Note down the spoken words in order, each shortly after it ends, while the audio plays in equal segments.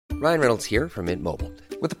Ryan Reynolds here from Mint Mobile.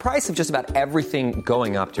 With the price of just about everything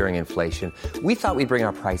going up during inflation, we thought we'd bring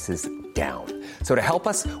our prices down. So to help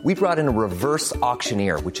us, we brought in a reverse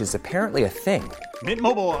auctioneer, which is apparently a thing. Mint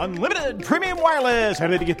Mobile Unlimited Premium Wireless. How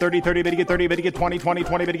to get 30, 30, bit to get 30, bit to get 20, 20,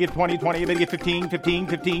 20, bit to get 20, 20, bit to get 15, 15,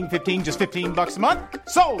 15, 15, just $15 a month?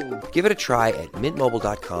 Sold! Give it a try at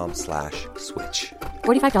mintmobile.com/switch.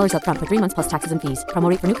 $45 up front for 3 months plus taxes and fees. Promo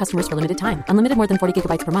rate for new customers for limited time. Unlimited more than 40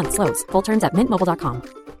 gigabytes per month. Slows full terms at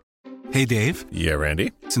mintmobile.com. Hey, Dave. Yeah,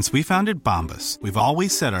 Randy. Since we founded Bombas, we've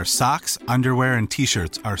always said our socks, underwear, and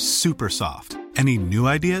T-shirts are super soft. Any new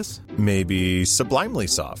ideas? Maybe sublimely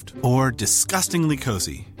soft. Or disgustingly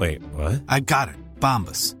cozy. Wait, what? I got it.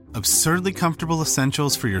 Bombas. Absurdly comfortable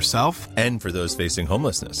essentials for yourself and for those facing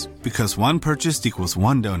homelessness. Because one purchased equals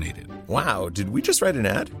one donated. Wow, did we just write an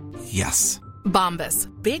ad? Yes. Bombas.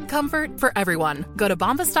 Big comfort for everyone. Go to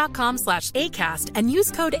bombas.com/ACAST and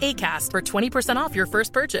use code ACAST for 20% off your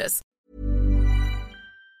first purchase.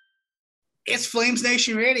 It's Flames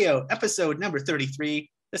Nation Radio, episode number 33,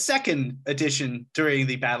 the second edition during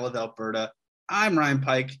the Battle of Alberta. I'm Ryan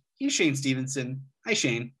Pike. He's Shane Stevenson. Hi,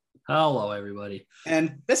 Shane. Hello, everybody.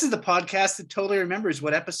 And this is the podcast that totally remembers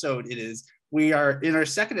what episode it is. We are in our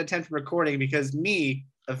second attempt at recording because me,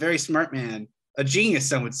 a very smart man, a genius,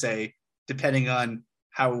 some would say, depending on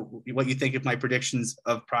what you think of my predictions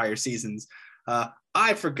of prior seasons.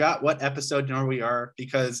 I forgot what episode number we are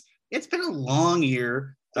because it's been a long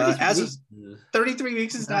year. 33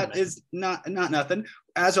 weeks is not nothing.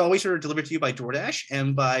 As always, we're delivered to you by DoorDash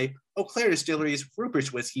and by Eau Claire Distillery's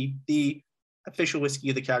Rupert's Whiskey, the official whiskey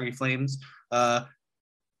of the Calgary Flames. The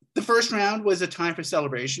first round was a time for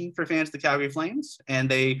celebration for fans of the Calgary Flames, and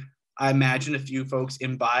I imagine a few folks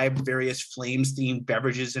imbibed various Flames-themed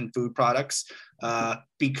beverages and food products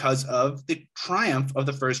because of the triumph of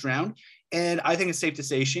the first round. And I think it's safe to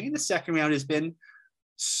say, Shane, the second round has been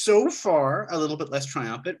so far a little bit less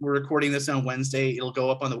triumphant. We're recording this on Wednesday. It'll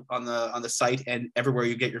go up on the site and everywhere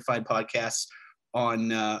you get your fine podcasts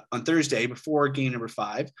on Thursday before game number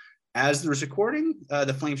 5. As there's recording,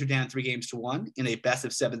 the Flames are down 3-1 in a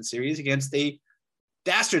best-of-7 series against a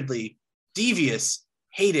dastardly, devious,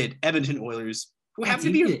 hated Edmonton Oilers, who happen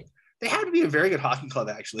to be a very good hockey club,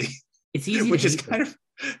 actually. It's easy, it's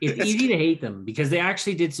easy to hate them because they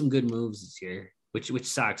actually did some good moves this year, which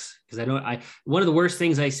sucks because one of the worst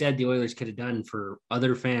things I said the Oilers could have done for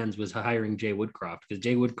other fans was hiring Jay Woodcroft, because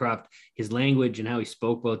Jay Woodcroft, his language and how he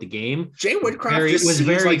spoke about the game. Jay Woodcroft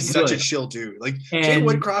seems like such a chill dude. Jay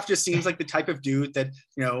Woodcroft just seems like the type of dude that,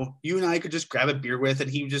 you and I could just grab a beer with,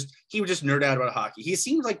 and he would just nerd out about hockey. He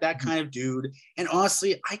seems like that kind of dude. And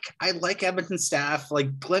honestly, I like Edmonton staff,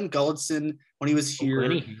 like Glenn Gulletson when he was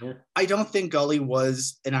here. I don't think Gully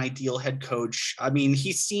was an ideal head coach. I mean,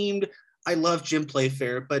 I love Jim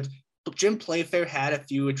Playfair, but Jim Playfair had a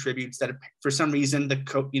few attributes that, for some reason,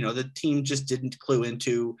 the team just didn't clue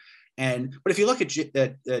into. But if you look at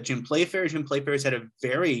Jim Playfair's had a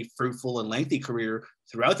very fruitful and lengthy career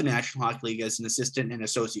throughout the National Hockey League as an assistant and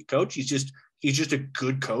associate coach. He's just a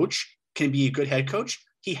good coach, can be a good head coach.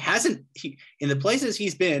 In the places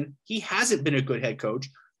he's been, he hasn't been a good head coach.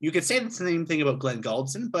 You could say the same thing about Glenn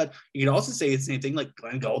Gulletson, but you can also say the same thing, like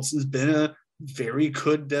Glenn Gulledson's been a very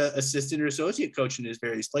good assistant or associate coach in his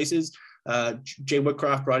various places. Jay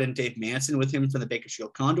Woodcroft brought in Dave Manson with him from the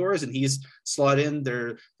Bakersfield Condors, and he's slotted in.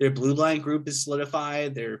 Their blue line group is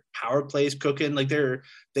solidified. Their power play is cooking. Like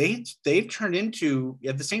they've turned into,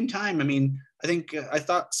 at the same time. I mean, I think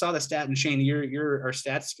saw the stat, and Shane, you're our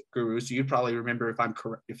stats guru, so you'd probably remember if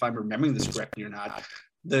I'm remembering this correctly or not.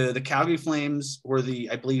 The Calgary Flames were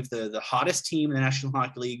I believe the hottest team in the National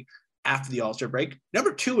Hockey League after the All-Star break.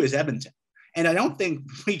 Number 2 is Edmonton. And I don't think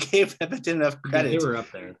we gave Edmonton enough credit. Yeah, they were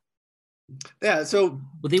up there. Yeah. So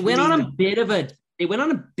they went on a bit of a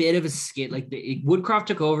skid. Like Woodcroft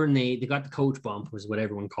took over and they got the coach bump, was what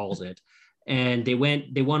everyone calls it. And they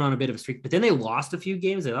won on a bit of a streak, but then they lost a few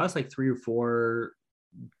games. They lost like 3 or 4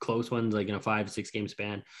 close ones, like in a 5-6 game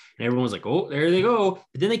span. And everyone was like, oh, there they go.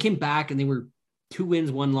 But then they came back and they were 2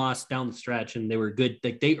 wins, 1 loss down the stretch, and they were good.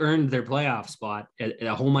 Like they earned their playoff spot at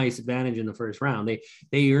a home ice advantage in the first round.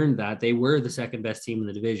 They earned that. They were the second best team in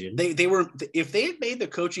the division. They were, if they had made the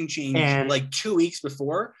coaching change like 2 weeks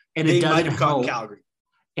before, and they might have gotten Calgary.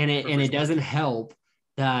 And it doesn't help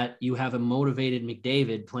that you have a motivated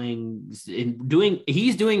McDavid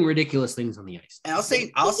he's doing ridiculous things on the ice. And I'll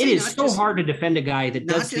say it is so hard to defend a guy that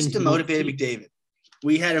does not just a motivated McDavid.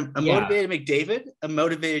 We had a motivated McDavid, a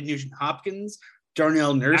motivated Nugent Hopkins.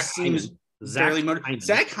 Darnell Nurse seems fairly motivated.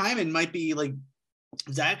 Zach Hyman might be like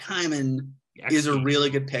Zach Hyman is a really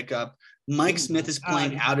good pickup. Mike Smith is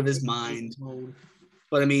playing out of his mind.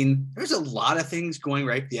 But I mean, there's a lot of things going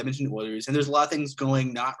right for the Edmonton Oilers, and there's a lot of things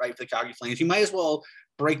going not right for the Calgary Flames. We might as well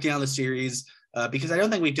break down the series because I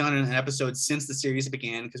don't think we've done an episode since the series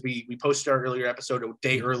began, because we posted our earlier episode a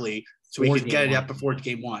day early so we could get it up before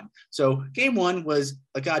game one. So game one was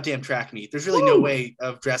a goddamn track meet. There's really no way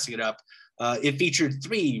of dressing it up. It featured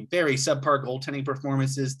 3 very subpar goaltending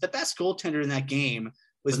performances. The best goaltender in that game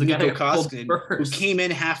was Mikko Koskinen, who came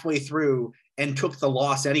in halfway through and took the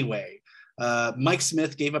loss anyway. Mike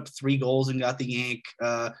Smith gave up 3 goals and got the yank.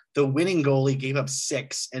 The winning goalie gave up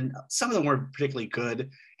 6, and some of them weren't particularly good,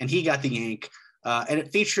 and he got the yank. And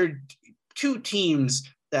it featured 2 teams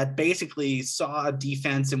that basically saw a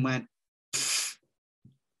defense and went,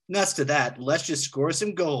 nuts to that. Let's just score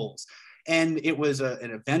some goals. And it was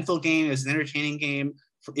an eventful game. It was an entertaining game.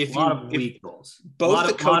 A lot of weak goals. Both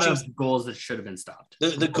the coaches, goals that should have been stopped.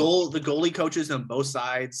 The goalie coaches on both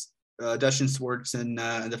sides, Dustin Swartz and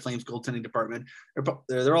the Flames goaltending department,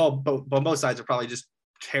 they're all on both sides are probably just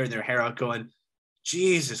tearing their hair out, going,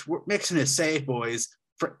 Jesus, we're mixing a save, boys,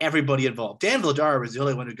 for everybody involved. Dan Vladar was the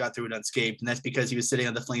only one who got through it unscathed, and that's because he was sitting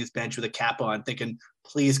on the Flames bench with a cap on, thinking,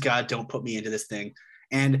 "Please God, don't put me into this thing."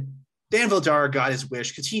 And Dan Vladar got his wish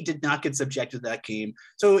because he did not get subjected to that game.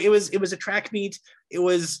 So it was a track meet. It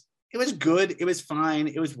was good. It was fine.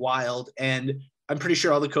 It was wild. And I'm pretty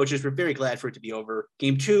sure all the coaches were very glad for it to be over.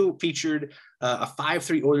 Game 2 featured a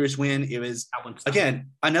 5-3 Oilers win. It was, again,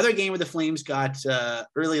 another game where the Flames got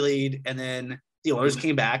early lead, and then the Oilers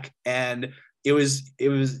came back, and it was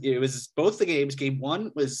both the games. Game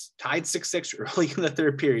 1 was tied 6-6 early in the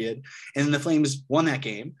third period, and then the Flames won that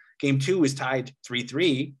game. Game 2 was tied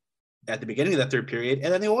 3-3 at the beginning of that third period,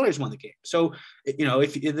 and then the Oilers won the game. So,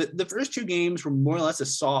 if the first 2 games were more or less a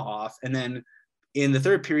saw-off, and then in the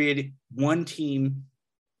third period, one team,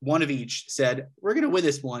 one of each, said, we're going to win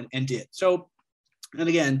this one, and did. So, and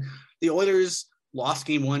again, the Oilers lost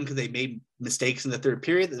game 1 because they made mistakes in the third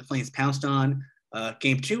period that the Flames pounced on.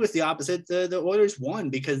 Game 2 was the opposite. The Oilers won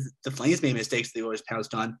because the Flames made mistakes the Oilers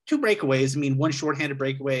pounced on. 2 breakaways. I mean, one shorthanded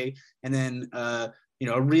breakaway, and then a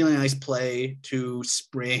really nice play to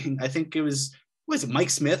spring. I think it was Mike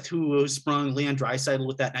Smith who sprung Leon Draisaitl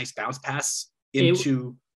with that nice bounce pass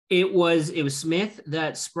into. It was Smith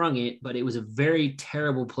that sprung it, but it was a very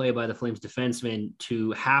terrible play by the Flames defenseman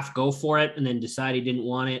to half go for it and then decide he didn't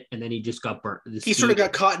want it, and then he just got burnt. He sort of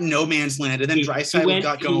got caught in no man's land, and then Draisaitl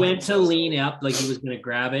got going. He went to lean up like he was going to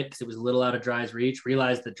grab it because it was a little out of Dry's reach,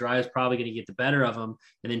 realized that Dry was probably going to get the better of him,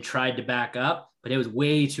 and then tried to back up, but it was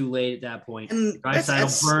way too late at that point. And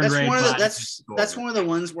that's one of the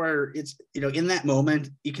ones where it's, in that moment,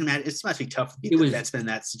 you can imagine it must be tough to be the defenseman in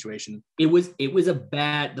that situation. It was a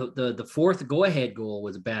bad, the fourth go-ahead goal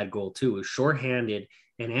was a bad goal too. It was shorthanded,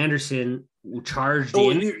 and Anderson charged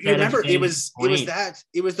in. You remember, it was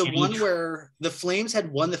the one where the Flames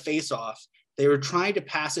had won the face-off. They were trying to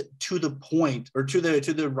pass it to the point, or to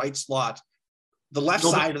the right slot. The left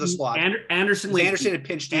side of the slot. Anderson had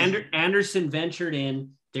pinched in. Anderson ventured in.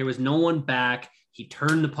 There was no one back. He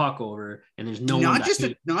turned the puck over, and there's no one back.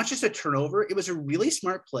 Not just a turnover. It was a really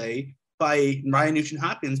smart play by Ryan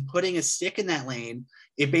Nugent-Hopkins putting a stick in that lane.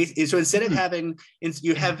 So instead of having,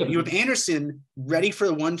 you have Anderson ready for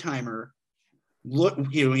the one-timer. Look,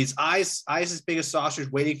 his eyes as big as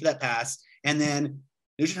saucers, waiting for that pass, and then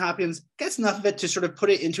Nugent-Hopkins gets enough of it to sort of put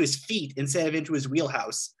it into his feet instead of into his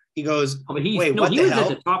wheelhouse. He goes, wait, what the hell? He was at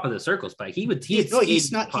the top of the circle, Spike. He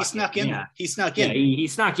snuck in. Yeah. He snuck in. He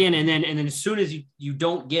snuck in. And then as soon as you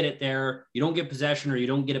don't get it there, you don't get possession, or you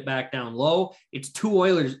don't get it back down low, it's 2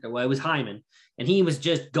 Oilers. Well, it was Hyman, and he was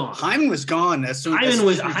just gone. Hyman was gone as soon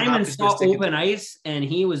Hyman saw open ice, and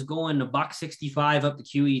he was going to $1.65 up the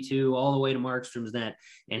QE2 all the way to Markstrom's net.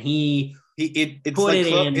 And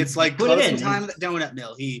it's like closing time at the donut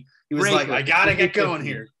mill. He was like, I gotta get going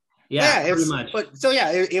here. Yeah, pretty much. It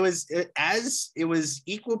was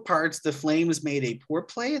equal parts. The Flames made a poor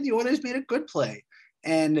play, and the Oilers made a good play.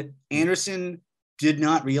 And Anderson did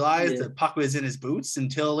not realize the puck was in his boots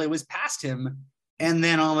until it was past him, and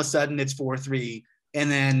then all of a sudden it's 4-3, and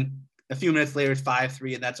then a few minutes later it's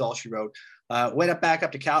 5-3, and that's all she wrote. Went back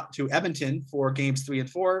up to Edmonton for games 3 and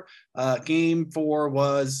 4. Game 3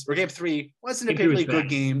 wasn't a particularly good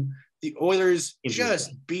game. The Oilers just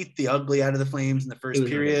beat the ugly out of the Flames in the first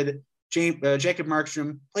period. Jacob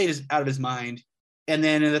Markstrom played out of his mind, and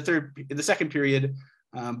then in the second period,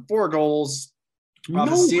 4 goals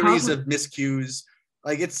off a series of miscues.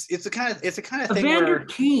 Like it's the kind of thing Evander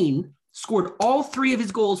Kane scored all 3 of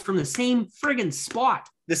his goals from the same friggin' spot.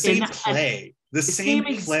 The same play.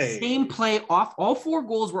 Same play off. All 4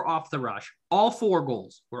 goals were off the rush. All 4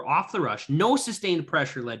 goals were off the rush. No sustained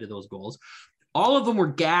pressure led to those goals. all of them were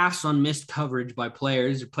gas on missed coverage by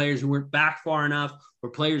players who weren't back far enough, or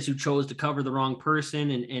players who chose to cover the wrong person.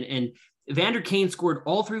 And Evander Kane scored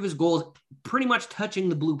all 3 of his goals pretty much touching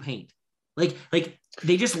the blue paint. Like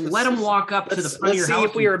they just let him walk up to the front of your house. Let's see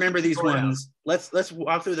if we remember these ones. Let's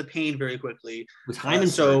walk through the pain very quickly. Was Hyman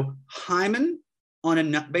Hyman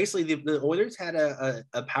on basically the Oilers had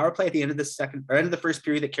a power play at the end of the first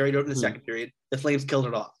period that carried over to the second period. The Flames killed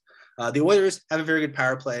it off. The Oilers have a very good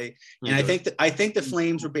power play, and I think the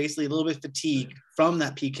Flames were basically a little bit fatigued from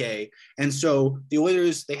that PK, and so the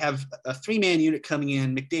Oilers, they have a 3-man unit coming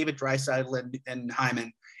in: McDavid, Draisaitl, and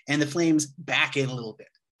Hyman, and the Flames back in a little bit.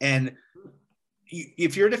 And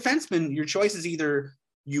if you're a defenseman, your choice is either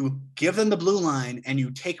you give them the blue line and you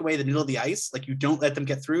take away the middle of the ice, like you don't let them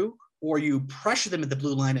get through, or you pressure them at the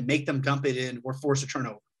blue line and make them dump it in or force a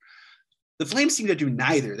turnover. The Flames seem to do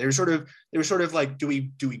neither. They were sort of like, do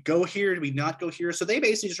we go here? Do we not go here? So they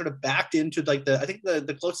basically sort of backed into like I think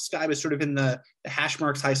the closest guy was sort of in the hash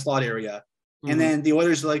marks high slot area. And then the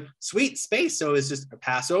Oilers are like, sweet space. So it's just a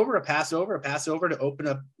pass over to open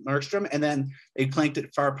up Markstrom. And then they planked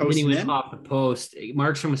it far post. And then he went off the post.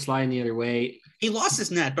 Markstrom was sliding the other way. He lost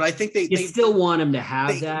his net, but I think they still want him to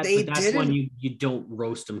have that. But that's when you don't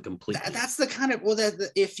roast him completely. That's the kind of,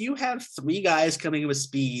 if you have 3 guys coming with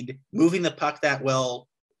speed, moving the puck that well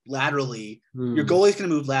laterally, your goalie's going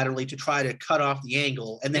to move laterally to try to cut off the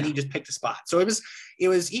angle. And then he just picked a spot. So it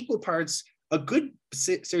was equal parts a good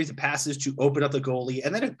series of passes to open up the goalie,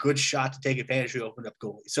 and then a good shot to take advantage of the opened up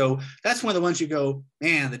goalie. So that's one of the ones you go,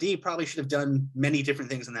 man, the D probably should have done many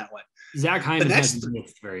different things in that one. Zach Hyman hasn't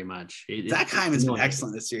missed very much. Zach Hyman's been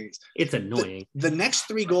excellent this series. It's annoying. The next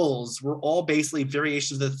 3 goals were all basically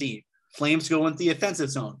variations of the theme. Flames go into the offensive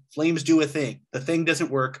zone. Flames do a thing. The thing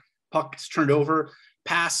doesn't work. Puck's turned over.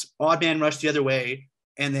 Pass, odd man rush the other way,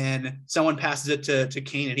 and then someone passes it to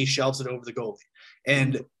Kane, and he shelves it over the goalie.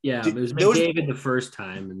 And it was McDavid the first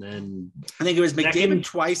time, and then I think it was McDavid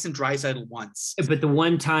twice and Draisaitl once. But the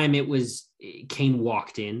one time it was Kane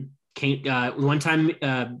walked in. One time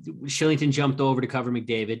Shillington jumped over to cover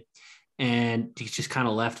McDavid, and he just kind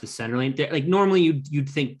of left the center lane. Like normally you'd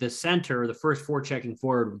think the center or the first forechecking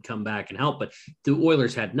forward would come back and help, but the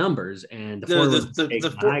Oilers had numbers, and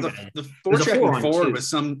the forechecking forward was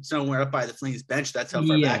somewhere up by the Flames bench. That's how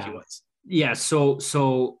far back he was. Yeah,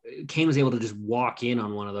 so Kane was able to just walk in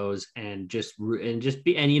on one of those and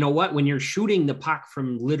you know what? When you're shooting the puck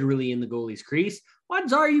from literally in the goalie's crease,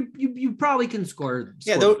 odds are you probably can score.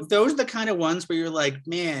 Yeah, those are the kind of ones where you're like,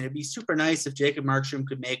 man, it'd be super nice if Jacob Markstrom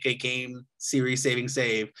could make a game series saving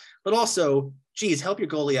save, but also, geez, help your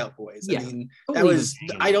goalie out, boys. Yeah. I mean,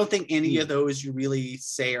 I don't think any of those you really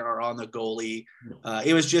say are on the goalie.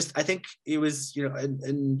 It was just, I think it was,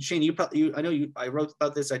 and Shane, I wrote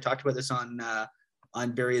about this. I talked about this on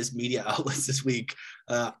various media outlets this week.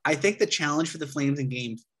 I think the challenge for the Flames in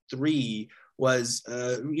game 3 was,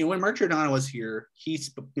 when Mark Giordano was here, he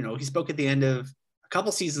spoke at the end of a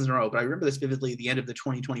couple seasons in a row, but I remember this vividly, the end of the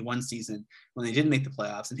 2021 season when they didn't make the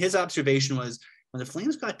playoffs. And his observation was when the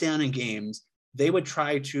Flames got down in games, they would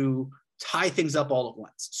try to tie things up all at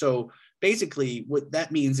once. So basically what that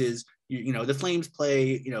means is, the Flames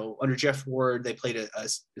play, under Jeff Ward, they played a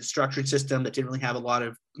structured system that didn't really have a lot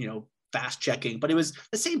of, fast checking, but it was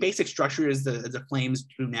the same basic structure as the Flames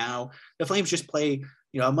do now. The Flames just play,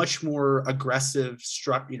 a much more aggressive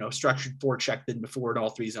structured forecheck than before in all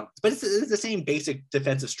 3 zones, but it's the same basic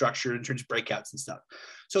defensive structure in terms of breakouts and stuff.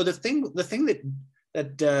 So the thing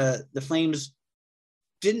that the Flames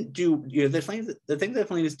didn't do, the thing that the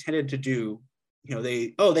Flames tended to do,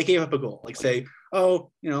 they gave up a goal. Like say,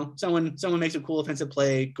 someone makes a cool offensive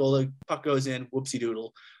play, puck goes in, whoopsie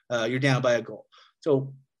doodle, you're down by a goal.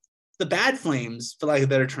 So the bad Flames, for lack of a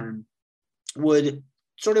better term, would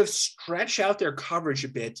sort of stretch out their coverage a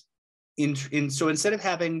bit. So instead of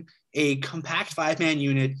having a compact 5-man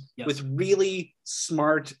unit with really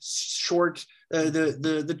smart, short,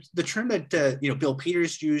 the term that Bill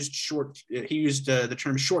Peters used, he used the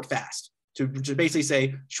term short fast to basically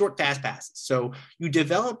say short fast passes. So you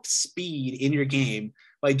develop speed in your game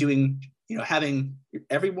by doing, having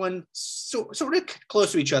everyone sort of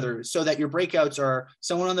close to each other so that your breakouts are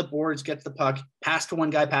someone on the boards gets the puck, pass to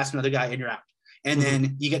one guy, pass to another guy, and you're out. And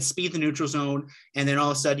then you get speed in the neutral zone, and then all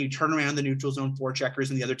of a sudden you turn around the neutral zone forecheckers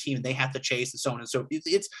and the other team, and they have to chase and so on. And so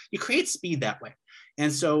you create speed that way.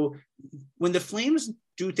 And so when the Flames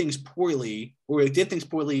do things poorly, or did things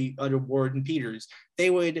poorly under Ward and Peters, they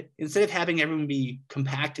would, instead of having everyone be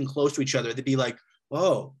compact and close to each other, they'd be like,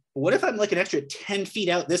 oh, what if I'm like an extra 10 feet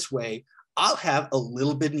out this way? I'll have a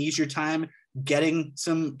little bit an easier time getting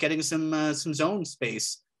some zone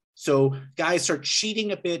space. So guys start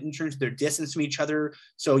cheating a bit in terms of their distance from each other.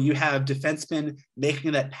 So you have defensemen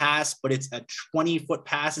making that pass, but it's a 20-foot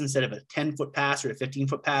pass instead of a 10-foot pass or a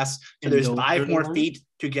 15-foot pass. So there's 5 more feet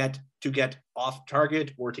to get off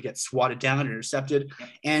target or to get swatted down and intercepted.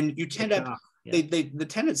 And you tend up, the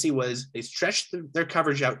tendency was they stretched their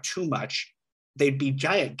coverage out too much. They'd be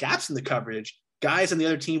giant gaps in the coverage. Guys on the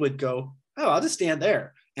other team would go, oh, I'll just stand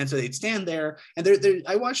there. And so they'd stand there. And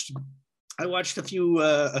I watched a few,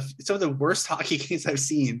 some of the worst hockey games I've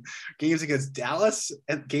seen, games against Dallas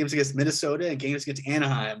and games against Minnesota and games against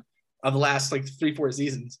Anaheim of the last like 3-4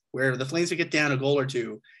 seasons, where the Flames would get down a goal or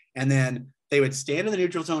two. And then they would stand in the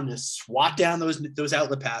neutral zone and just swat down those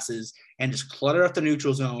outlet passes and just clutter up the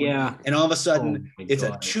neutral zone. Yeah. And all of a sudden it's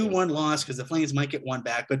a 2-1 loss because the Flames might get one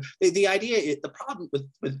back. But the idea, the problem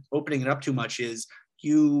with opening it up too much is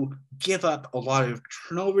you give up a lot of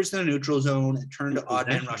turnovers in the neutral zone and turn to odd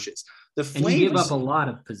man rushes. The Flames, and you give up a lot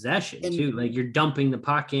of possession too. Like you're dumping the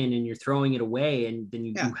puck in and you're throwing it away, and then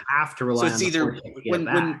you have to rely on. So it's either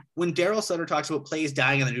when Daryl Sutter talks about plays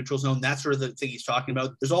dying in the neutral zone, that's sort of the thing he's talking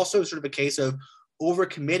about. There's also sort of a case of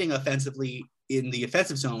overcommitting offensively in the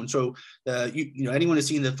offensive zone. So anyone who's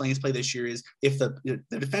seen the Flames play this year is if the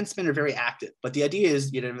defensemen are very active, but the idea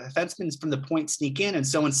is defensemen from the point sneak in and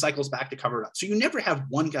someone cycles back to cover it up. So you never have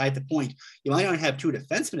one guy at the point. You might not have 2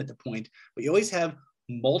 defensemen at the point, but you always have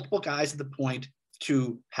multiple guys at the point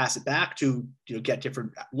to pass it back to get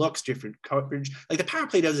different looks, different coverage. Like the power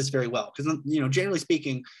play does this very well because generally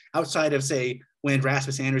speaking, outside of say when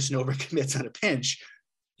Rasmus Anderson overcommits on a pinch,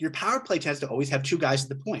 your power play tends to always have 2 guys at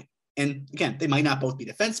the point. And again, they might not both be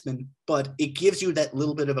defensemen, but it gives you that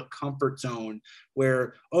little bit of a comfort zone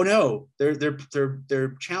where, oh no,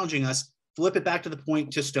 they're challenging us. Flip it back to the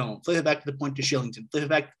point to Stone. Flip it back to the point to Shillington. Flip it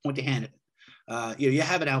back to the point to Hanifin. You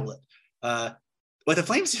have an outlet. What the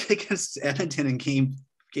Flames did against Edmonton in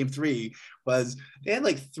game 3 was they had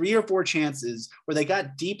like 3 or 4 chances where they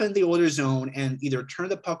got deep in the Oilers zone and either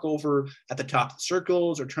turned the puck over at the top of the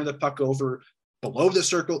circles or turned the puck over below the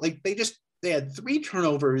circle. Like they had 3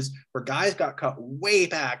 turnovers where guys got cut way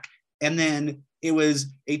back. And then it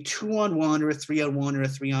was a 2-on-1 or a 3-on-1 or a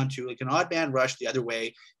 3-on-2, like an odd man rush the other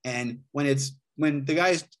way. And when the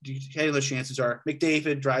guys getting those chances are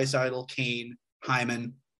McDavid, Draisaitl, Kane,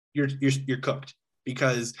 Hyman, you're cooked.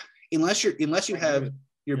 Because unless you have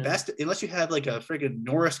your best, unless you have like a friggin'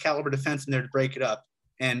 Norris caliber defense in there to break it up,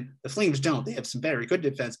 and the Flames don't, they have some very good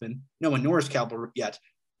defensemen, no one Norris caliber yet,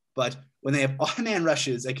 but when they have odd man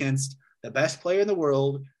rushes against the best player in the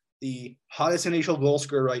world, the hottest NHL goal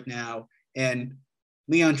scorer right now, and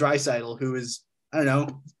Leon Draisaitl, who is, I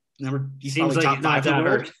don't know, he's probably top 5 in the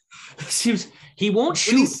world. Seems he won't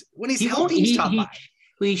shoot when he's healthy. He's top 5.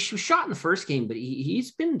 He shot in the first game, but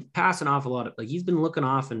he's been passing off a lot of, like he's been looking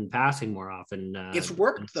off and passing more often. It's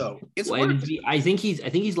worked though. It's worked. I think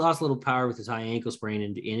he's lost a little power with his high ankle sprain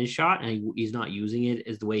in his shot, and he's not using it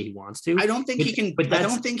as the way he wants to. I don't think he can. But I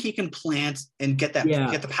don't think he can plant and get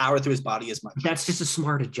the power through his body as much. That's just a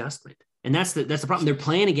smart adjustment, and that's the problem. They're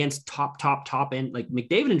playing against top end, like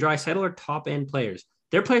McDavid and Draisaitl are top end players.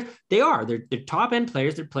 They're players. They're top end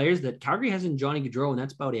players. They're players that Calgary has in Johnny Gaudreau, and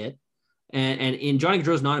that's about it. And in Johnny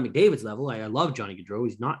Gaudreau's not at McDavid's level. I love Johnny Gaudreau.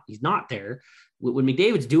 He's not there. What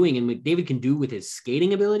McDavid's doing and McDavid can do with his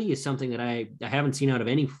skating ability is something that I haven't seen out of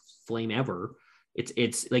any Flame ever.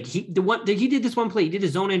 It's like he did this one play. He did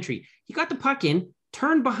his zone entry. He got the puck in,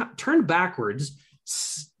 turned backwards.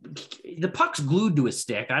 The puck's glued to his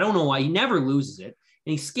stick. I don't know why. He never loses it.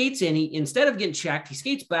 And he skates in. Instead of getting checked, he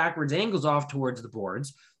skates backwards, angles off towards the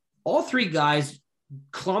boards. All 3 guys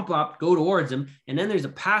clump up, go towards him, and then there's a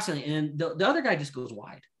pass, and the other guy just goes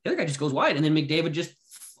wide. And then McDavid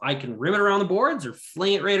I can rim it around the boards or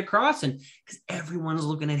fling it right across, and because everyone's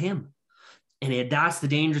looking at him. And that's the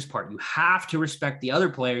dangerous part. You have to respect the other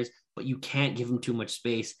players, but you can't give them too much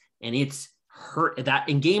space. And it's hurt that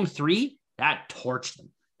in game 3, that torched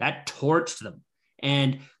them.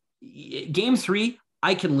 And game 3,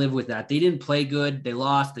 I can live with that. They didn't play good. They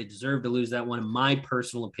lost. They deserved to lose that one, in my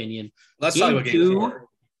personal opinion. Let's talk about game 4.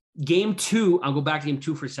 Game 2, I'll go back to game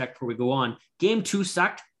 2 for a sec before we go on. Game 2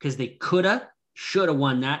 sucked because they should have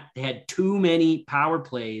won that. They had too many power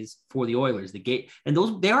plays for the Oilers. And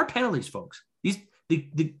they are penalties, folks.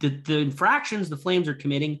 The infractions the Flames are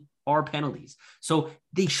committing are penalties. So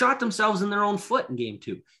they shot themselves in their own foot in game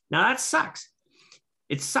 2. Now that sucks.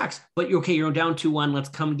 It sucks, but you're down 2-1. Let's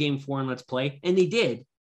come game 4 and let's play. And they did,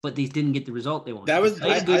 but they didn't get the result they wanted. That was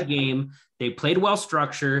a good game. They played well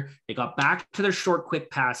structure. They got back to their short,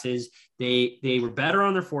 quick passes. They were better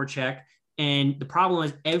on their forecheck. And the problem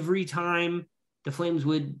is every time the Flames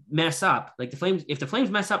would mess up. Like if the Flames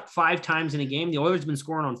mess up 5 times in a game, the Oilers have been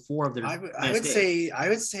scoring on 4 of their. I would say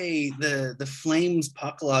the Flames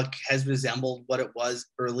puck luck has resembled what it was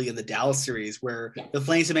early in the Dallas series, where the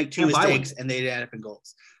Flames would make 2 mistakes and they'd end up in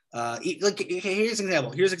goals. Like here's an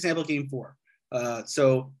example. Here's an example of game 4.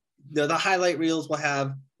 So the highlight reels will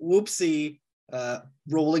have whoopsie.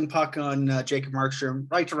 Rolling puck on Jacob Markstrom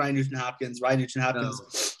right to Ryan Nugent-Hopkins. Ryan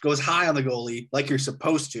Nugent-Hopkins goes high on the goalie like you're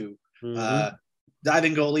supposed to.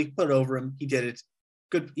 Diving goalie, put it over him. He did it.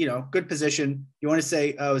 Good, good position. You want to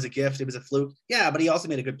say, oh, it was a gift, it was a fluke. Yeah, but he also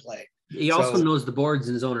made a good play. He also knows the boards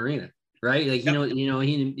in his own arena, right? Like,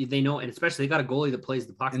 they know, and especially they got a goalie that plays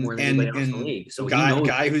the puck more than anybody else in the league. So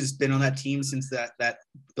guy who's been on that team since that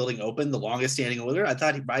building opened, the longest standing Oiler. I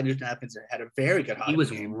thought Ryan Nugent-Hopkins had a very good hockey. He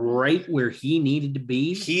was game. Right where he needed to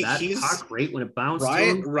be. He's puck right when it bounced.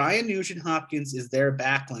 Ryan Nugent-Hopkins is their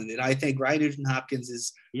backline, and I think Ryan Nugent-Hopkins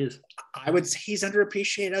is. I would say he's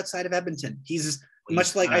underappreciated outside of Edmonton. He's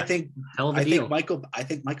much like I think Michael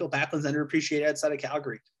Backlund's underappreciated outside of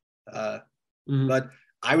Calgary. But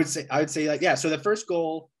I would say like, yeah. So the first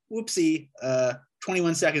goal, whoopsie,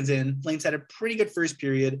 21 seconds in, Flames had a pretty good first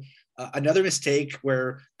period. Another mistake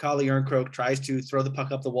where Calle Jarnkrok tries to throw the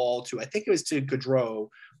puck up the wall to, I think it was to Gaudreau,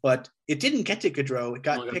 but it didn't get to Gaudreau. It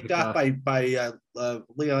got picked off by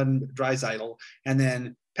Leon Draisaitl, and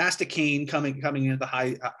then passed to Kane coming into the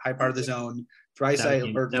high part of the zone.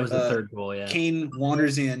 Draisaitl, that was the third goal. Yeah, Kane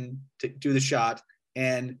wanders in to do the shot,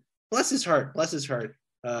 and bless his heart,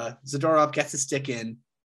 Zadorov gets the stick in.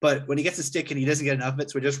 But when he gets a stick and he doesn't get enough of it,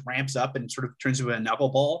 so it just ramps up and sort of turns into a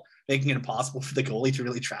knuckleball, making it impossible for the goalie to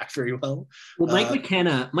really track very well. Well, Mike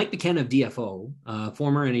McKenna of DFO,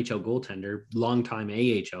 former NHL goaltender, longtime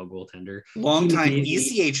AHL goaltender, longtime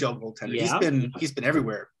ECHL goaltender. Yeah. He's been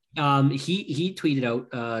everywhere. He tweeted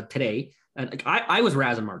out today. I was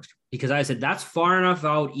razzing Markstrom because I said that's far enough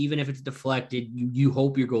out, even if it's deflected, you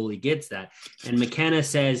hope your goalie gets that. And McKenna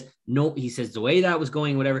says, no, he says the way that was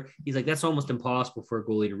going, whatever, he's like, that's almost impossible for a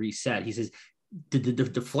goalie to reset. He says the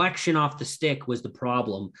deflection off the stick was the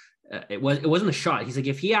problem. It wasn't a shot. He's like,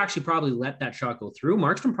 if he actually probably let that shot go through,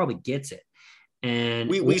 Markstrom probably gets it. And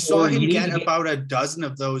we saw him get about a dozen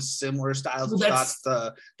of those similar styles of shots,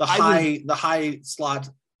 the high slot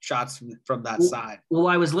shots from that side. Well,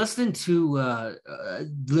 I was listening to a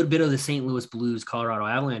little bit of the St. Louis Blues Colorado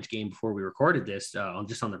Avalanche game before we recorded this,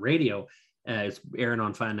 just on the radio. It's airing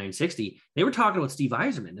on Fan 960. They were talking about Steve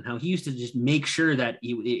Yzerman and how he used to just make sure that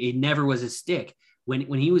it never was his stick.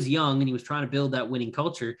 When he was young and he was trying to build that winning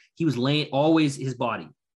culture, he was laying always his body.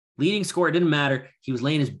 Leading score, it didn't matter. He was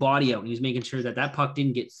laying his body out and he was making sure that puck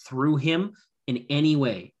didn't get through him in any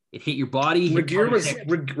way. It hit your body. Rod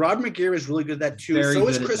McGear was really good at that too. So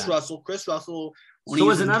is Chris Russell. Chris Russell. So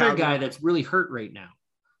is another guy that's really hurt right now.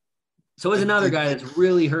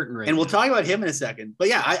 And we'll talk about him in a second. But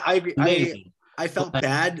yeah, I agree. I felt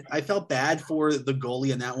bad. I felt bad for the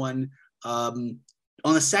goalie in that one.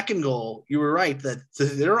 On the second goal, you were right that the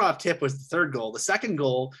Zadorov tip was the third goal. The second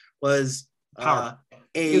goal was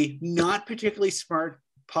a not particularly smart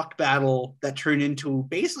puck battle that turned into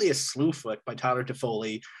basically a slew foot by Tyler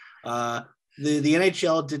Toffoli. The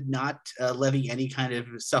NHL did not levy any kind of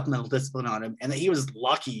supplemental discipline on him, and that he was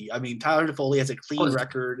lucky. I mean, Tyler Toffoli has a clean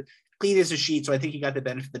record, clean as a sheet, so I think he got the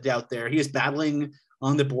benefit of the doubt there. He was battling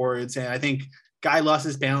on the boards, and I think guy lost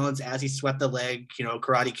his balance as he swept the leg,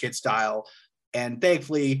 Karate Kid style. And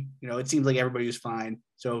thankfully, it seems like everybody was fine.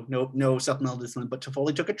 So no supplemental discipline, but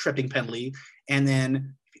Toffoli took a tripping penalty. And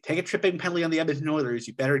then if you take a tripping penalty on the Edmonton Oilers,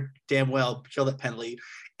 you better damn well kill that penalty.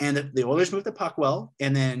 And the Oilers moved the puck well.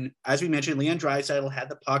 And then, as we mentioned, Leon Draisaitl had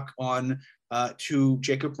the puck on to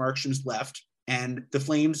Jacob Markstrom's left. And the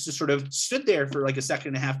Flames just sort of stood there for like a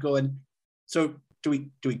second and a half going, so do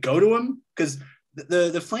we go to him? Because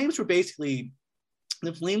the Flames were basically...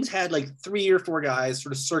 The Flames had like 3 or 4 guys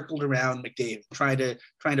sort of circled around McDavid, trying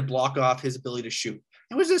to block off his ability to shoot.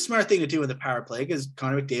 It was a smart thing to do in the power play because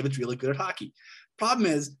Connor McDavid's really good at hockey. Problem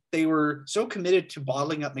is they were so committed to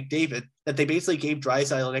bottling up McDavid that they basically gave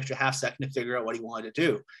Draisaitl an extra half second to figure out what he wanted to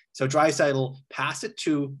do. So Draisaitl passed it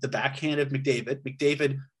to the backhand of McDavid.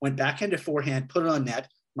 McDavid went backhand to forehand, put it on net.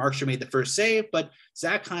 Markstrom made the first save, but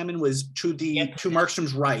Zach Hyman was to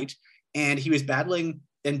Markstrom's right, and he was battling.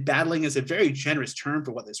 And battling is a very generous term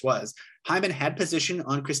for what this was. Hyman had position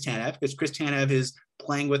on Chris Tanev because Chris Tanev is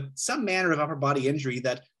playing with some manner of upper body injury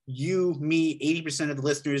that you, me, 80% of the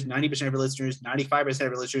listeners, 90% of the listeners, 95%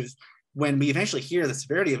 of the listeners, when we eventually hear the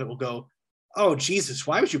severity of it, will go, oh, Jesus,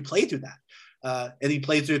 why would you play through that? And he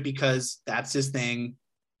played through it because that's his thing.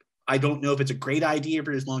 I don't know if it's a great idea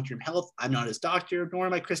for his long-term health. I'm not his doctor, nor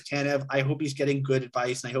am I Chris Tanev. I hope he's getting good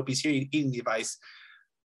advice, and I hope he's eating the advice.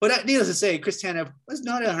 But needless to say, Chris Tanev was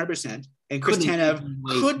not 100%, and Chris Tanev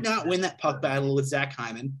could not win that puck battle with Zach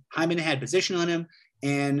Hyman. Hyman had position on him,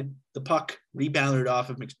 and the puck rebounded off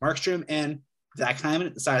of Markstrom, and Zach Hyman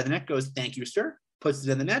at the side of the net goes, "Thank you, sir," puts it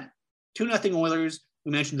in the net. 2-0 Oilers.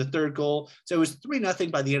 We mentioned the third goal. So it was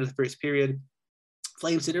 3-0 by the end of the first period.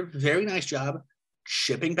 Flames did a very nice job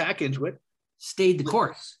shipping back into it. Stayed the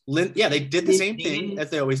course. They did the same thing as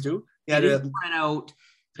they always do. They had spread out,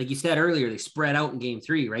 like you said earlier, they spread out in game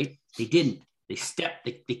 3, right? They didn't. They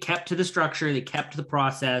kept to the structure, they kept to the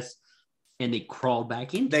process, and they crawled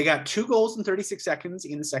back in. They got 2 goals in 36 seconds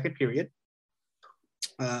in the second period.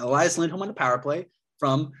 Elias Lindholm on the power play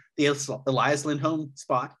from the Elias Lindholm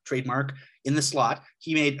spot, trademark, in the slot.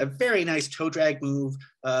 He made a very nice toe drag move.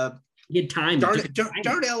 He had time.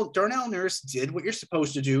 Darnell Nurse did what you're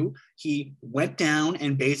supposed to do. He went down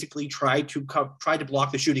and basically tried to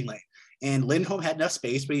block the shooting lane. And Lindholm had enough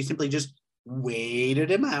space, but he simply just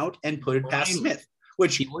waited him out and put it past Smith.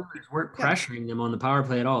 Which the Oilers weren't pressuring them on the power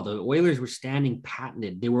play at all. The Oilers were standing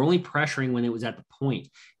patented. They were only pressuring when it was at the point.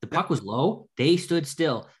 The puck was low. They stood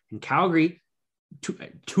still. And Calgary,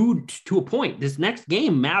 to a point, this next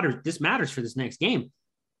game matters. This matters for this next game.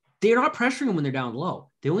 They're not pressuring them when they're down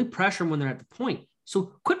low. They only pressure them when they're at the point.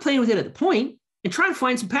 So quit playing with it at the point and try to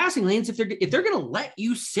find some passing lanes. If they're going to let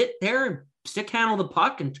you sit there and stick handle the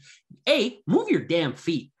puck and move your damn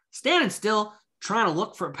feet. Standing still, trying to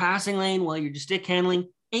look for a passing lane while you're just stick handling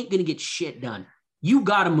ain't going to get shit done. You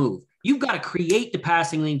got to move. You've got to create the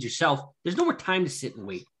passing lanes yourself. There's no more time to sit and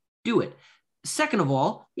wait. Do it. Second of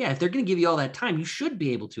all, if they're going to give you all that time, you should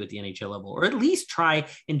be able to at the NHL level, or at least try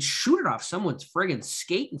and shoot it off someone's friggin'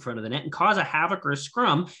 skate in front of the net and cause a havoc or a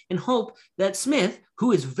scrum and hope that Smith,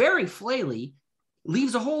 who is very flaily,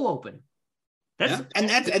 leaves a hole open. That's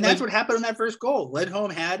what happened in that first goal.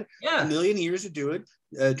 Lindholm had a million years to do it.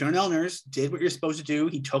 Darnell Nurse did what you're supposed to do.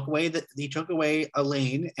 He took away a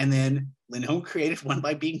lane, and then Lindholm created one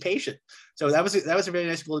by being patient. So that was a very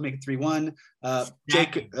nice goal to make it 3-1.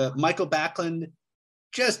 Michael Backlund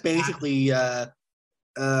just basically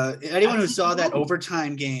anyone who saw that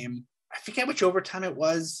overtime game, I forget which overtime it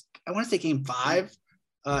was. I want to say game 5,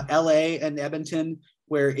 LA and Edmonton,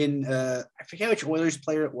 where I forget which Oilers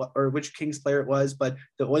player or which Kings player it was, but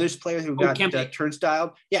the Oilers player who got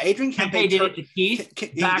turnstile. Yeah, Adrian Kempe did it to Keith.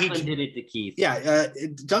 Backlund did it to Keith. Yeah,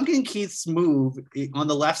 Duncan Keith's move on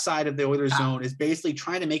the left side of the Oilers zone is basically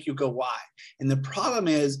trying to make you go wide. And the problem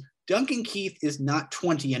is Duncan Keith is not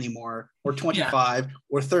 20 anymore, or 25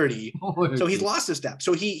 or 30. So he's lost a step.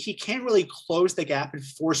 So he can't really close the gap and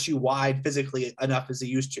force you wide physically enough as he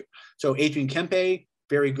used to. So Adrian Kempe,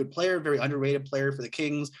 very good player, very underrated player for the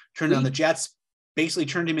Kings, turned on the Jets, basically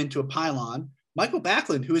turned him into a pylon. Michael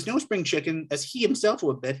Backlund, who is no spring chicken, as he himself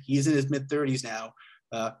will admit, he's in his mid-30s now,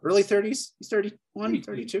 early 30s. He's 31,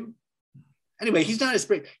 32. Anyway, he's not a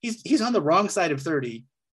spring. He's on the wrong side of 30,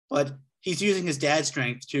 but he's using his dad's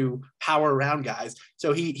strength to power around guys.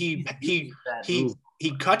 So he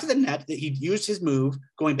cut to the net. He used his move,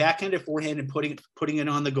 going backhand to forehand and putting it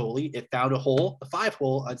on the goalie. It found a hole, a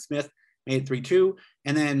 5-hole on Smith. Made it 3-2.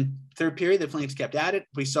 And then third period, the Flames kept at it.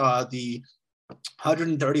 We saw the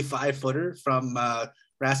 135-footer from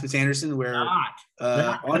Rasmus Andersson, where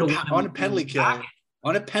on a penalty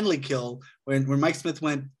kill, when Mike Smith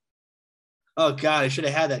went, oh God, I should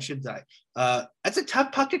have had that, shouldn't I? That's a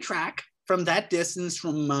tough puck to track from that distance.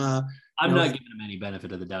 I'm not giving him any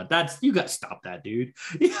benefit of the doubt. You got to stop that, dude.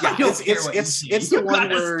 It's the one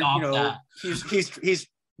where he's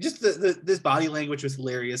just this body language was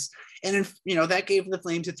hilarious. And, that gave the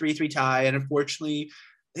Flames a 3-3 tie. And unfortunately,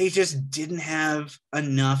 they just didn't have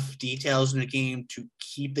enough details in the game to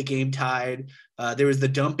keep the game tied. There was the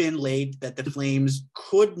dump in late that the Flames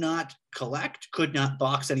could not collect, could not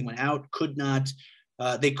box anyone out,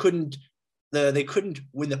 they couldn't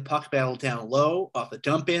win the puck battle down low off the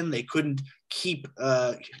dump in. They couldn't keep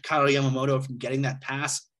Kyle Yamamoto from getting that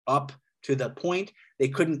pass up to the point. They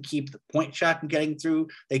couldn't keep the point shot from getting through.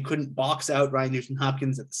 They couldn't box out Ryan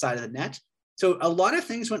Nugent-Hopkins at the side of the net. So a lot of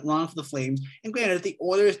things went wrong for the Flames. And granted, the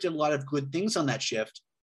Oilers did a lot of good things on that shift.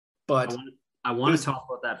 But I want to talk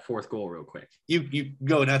about that fourth goal real quick. You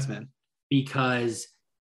go nuts, man. Because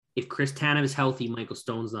if Chris Tanev is healthy, Michael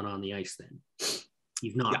Stone's not on the ice then.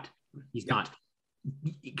 He's not. Yeah. He's not.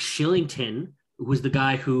 Shillington, who was the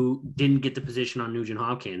guy who didn't get the position on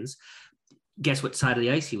Nugent-Hopkins, guess what side of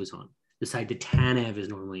the ice he was on? The side that Tanev is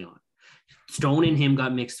normally on. Stone and him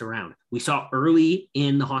got mixed around. We saw early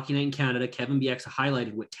in the Hockey Night in Canada, Kevin Bieksa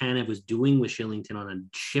highlighted what Tanev was doing with Shillington on a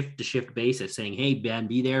shift-to-shift basis, saying, hey, Ben,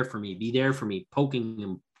 be there for me, poking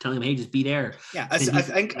him, telling him, hey, just be there. Yeah, I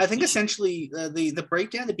think essentially the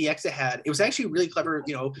breakdown that Bieksa had, it was actually really clever.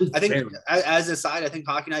 I think as a side, I think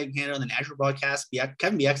Hockey Night in Canada on the national broadcast,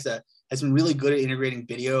 Kevin Bieksa has been really good at integrating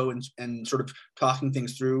video and sort of talking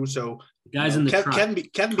things through. So guys in the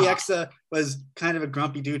Kevin Bieksa was kind of a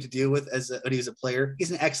grumpy dude to deal with when he was a player.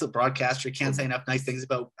 He's an excellent broadcaster. He can't say enough nice things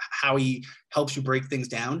about how he helps you break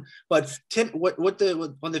things on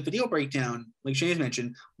the video breakdown, like Shane's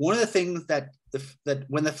mentioned, one of the things that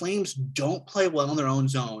when the Flames don't play well in their own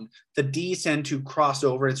zone, the Ds tend to cross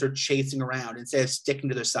over and start chasing around instead of sticking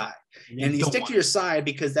to their side. And you stick to your side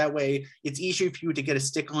because that way it's easier for you to get a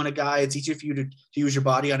stick on a guy. It's easier for you to use your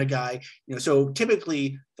body on a guy. So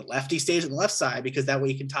typically the lefty stays on the left side because that way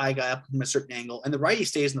you can tie a guy up from a certain angle, and the righty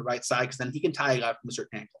stays on the right side because then he can tie a guy up from a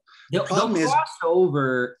certain angle. They'll cross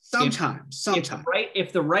over sometimes.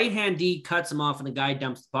 If the right hand D cuts him off and the guy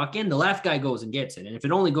dumps the puck in, the left guy goes and gets it. And if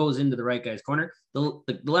it only goes into the right guy's corner, the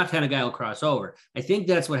left-handed guy will cross over. I think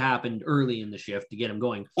that's what happened early in the shift to get him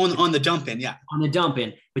going on the dump in. Yeah, on the dump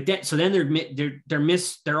in. But then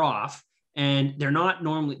they're off. And they're not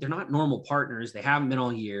normal partners. They haven't been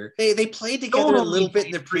all year. They played together a little bit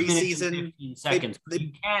in the preseason. 15 seconds.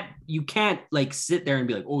 You can't like sit there and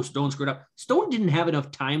be like, oh, Stone screwed up. Stone didn't have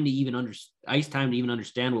enough time to even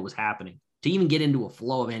understand what was happening, to even get into a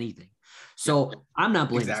flow of anything. So I'm not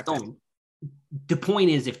blaming Stone. The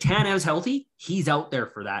point is, if Tanev's healthy, he's out there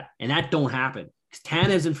for that. And that don't happen. Because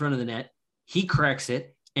Tanev's in front of the net. He corrects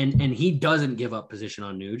it. And he doesn't give up position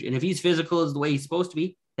on Nuge. And if he's physical as the way he's supposed to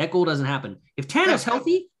be, that goal doesn't happen. If Tanev's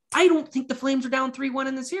healthy, I don't think the Flames are down 3-1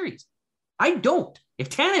 in the series. I don't. If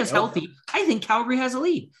Tanev's healthy, I think Calgary has a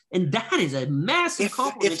lead. And that is a massive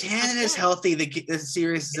compliment. If Tanev is healthy, the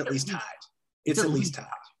series is at least tied. It's at least tied.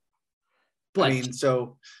 But,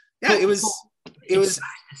 it was to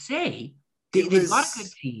say they've got a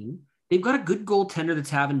good team. They've got a good goaltender that's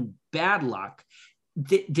having bad luck.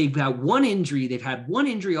 They've got one injury. They've had one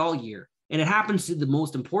injury all year. And it happens to the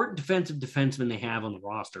most important defensive defenseman they have on the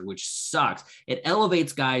roster, which sucks. It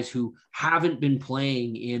elevates guys who haven't been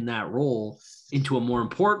playing in that role into a more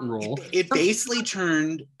important role. It basically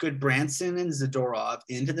turned Goodbranson and Zadorov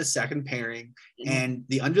into the second pairing, and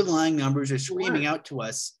the underlying numbers are screaming out to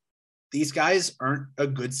us. These guys aren't a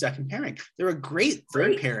good second pairing. They're a great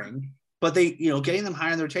third pairing, but they, getting them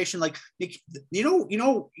higher in the rotation, like, you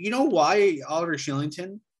know why Oliver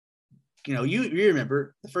Shillington, you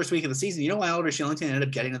remember the first week of the season, why Oliver Shillington ended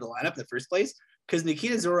up getting to the lineup in the first place? Because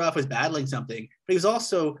Nikita Zadorov was battling something, but he was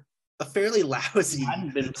also a fairly lousy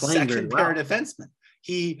second pair defenseman.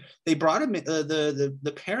 They brought him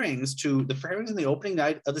the pairings in the opening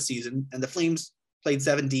night of the season, and the Flames played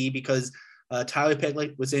 7D because Tyler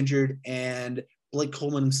Peglick was injured and Blake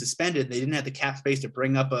Coleman was suspended. They didn't have the cap space to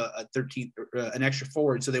bring up an extra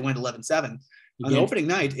forward, so they went 11-7. On the opening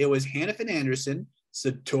night, it was Hanifin Anderson,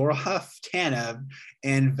 Zadorov, Tanev,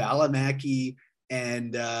 and Valimaki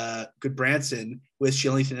and Goodbranson with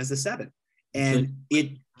Shillington as the 7. And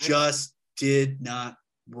it just did not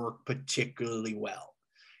work particularly well.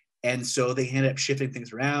 And so they ended up shifting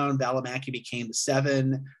things around. Valimaki became the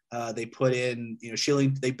 7. They put in,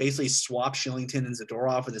 Shillington. They basically swapped Shillington and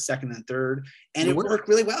Zadorov for the second and third, and it worked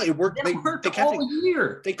really well. It worked. They kept all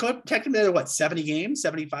year. They kept him at 70 games,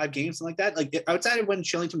 75 games, something like that. Like outside of when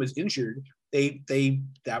Shillington was injured,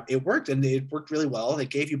 it worked, and it worked really well. They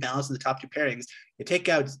gave you balance in the top two pairings. You take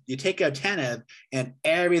out Tanev, and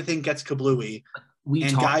everything gets kablooey.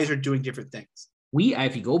 Guys are doing different things.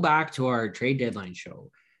 If you go back to our trade deadline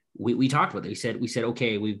show, we talked about it. We said,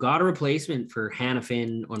 okay, we've got a replacement for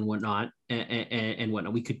Hanifin and whatnot, and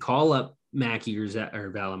whatnot. We could call up Mackey or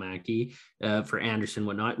Valimaki for Anderson,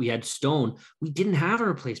 whatnot. We had Stone. We didn't have a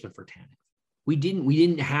replacement for Tanev. We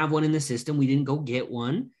didn't have one in the system. We didn't go get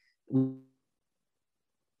one.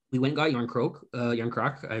 We went and got Yarncroc.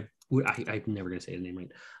 I'm never gonna say his name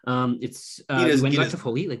right. We went and got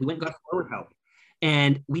Toffoli. We went and got forward help.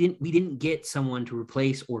 And we didn't get someone to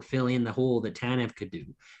replace or fill in the hole that Tanev could do,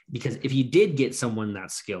 because if you did get someone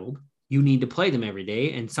that's skilled, you need to play them every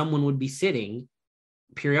day, and someone would be sitting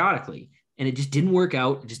periodically, and it just didn't work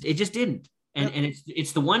out. It just didn't. And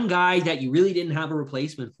it's the one guy that you really didn't have a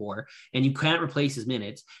replacement for, and you can't replace his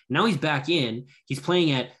minutes. Now he's back in. He's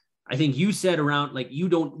playing at, I think you said around, let's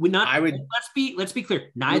be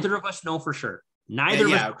clear. Neither of us know for sure.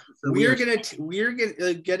 We're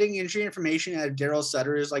getting injury information out of Daryl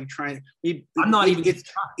Sutter is like trying.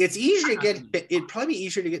 It's easier to get. It'd probably be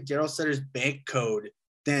easier to get Daryl Sutter's bank code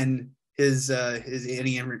than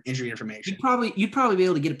any injury information. You'd probably be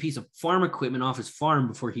able to get a piece of farm equipment off his farm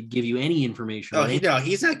before he'd give you any information. Oh,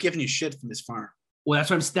 he's not giving you shit from his farm. Well,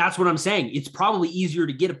 that's what I'm saying. It's probably easier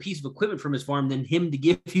to get a piece of equipment from his farm than him to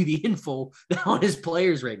give you the info on his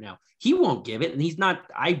players right now. He won't give it, and he's not.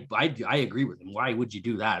 I agree with him. Why would you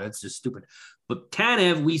do that? That's just stupid. But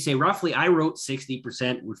Tanev, we say roughly. I wrote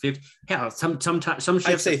 60% with 50. Yeah, some I'd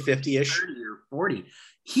say 50-ish, 30 or 40.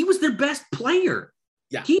 He was their best player.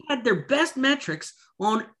 Yeah, he had their best metrics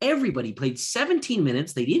on everybody. He played 17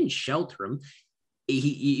 minutes. They didn't shelter him.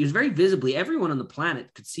 He was very visibly, everyone on the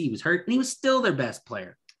planet could see he was hurt, and he was still their best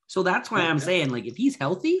player. So that's why I'm saying, like, if he's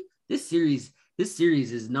healthy, this series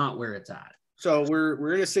is not where it's at. So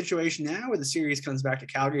we're in a situation now where the series comes back to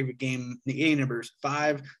Calgary with game number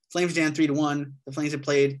 5. Flames down 3-1. The Flames have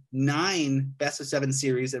played 9 best-of-7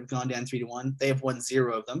 series that have gone down 3-1. They have won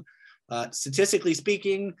 0 of them. Statistically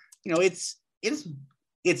speaking, it's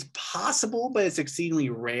possible, but it's exceedingly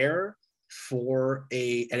rare for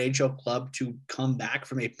a NHL club to come back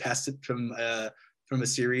from a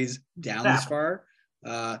series down this far.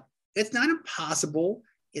 It's not impossible.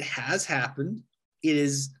 It has happened. It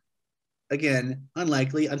is, again,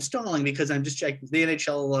 unlikely. I'm stalling because I'm just checking. The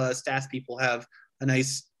NHL stats people have a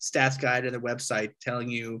nice stats guide on their website telling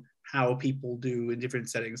you how people do in different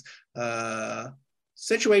settings.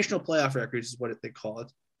 Situational playoff records is what they call it.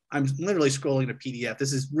 I'm literally scrolling a PDF.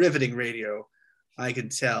 This is riveting radio, I can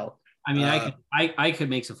tell. I mean, I could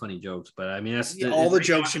make some funny jokes, but I mean, that's all the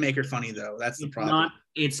jokes you make are funny, though. That's the problem.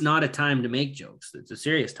 It's not a time to make jokes. It's a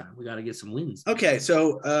serious time. We got to get some wins. Okay,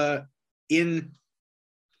 so in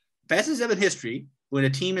best-of-7 history, when a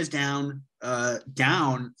team is down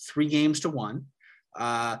 3-1,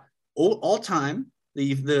 all time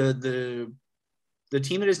the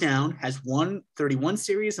team that is down has won 31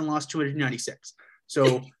 series and lost 296.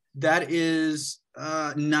 So that is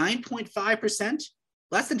 9.5%.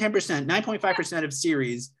 Less than 10%, 9.5% of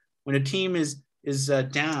series when a team is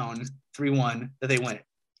down 3-1 that they win it.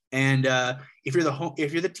 And if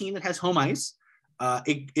you're the team that has home ice,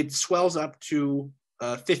 it swells up to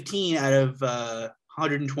 15 out of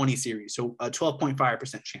 120 series, so a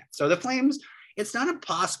 12.5% chance. So the Flames, it's not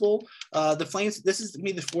impossible. The Flames, this is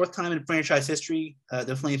maybe the 4th time in franchise history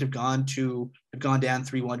the Flames have gone down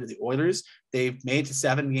 3-1 to the Oilers. They've made it to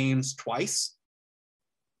 7 games twice.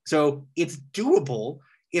 So it's doable.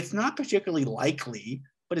 It's not particularly likely,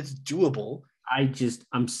 but it's doable.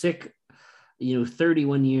 I'm sick.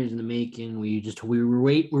 31 years in the making. We're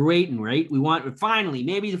waiting, right? We want finally,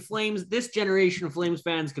 maybe the Flames, this generation of Flames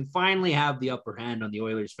fans can finally have the upper hand on the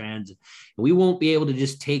Oilers fans. And we won't be able to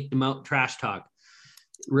just take them out trash talk.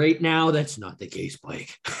 Right now, that's not the case,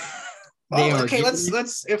 Blake. Okay,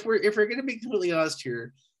 let's if we're going to be completely honest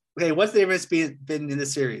here. Okay, what's the difference been in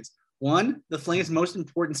this series? 1, the Flames' most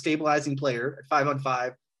important stabilizing player at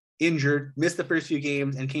 5-on-5, injured, missed the first few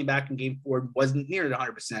games, and came back in game 4, wasn't near at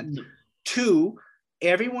 100%. No. 2,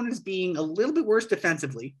 everyone is being a little bit worse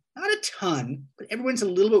defensively. Not a ton, but everyone's a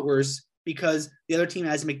little bit worse because the other team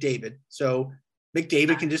has McDavid. So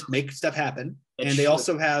McDavid can just make stuff happen. And they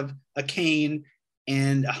also have a Kane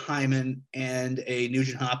and a Hyman and a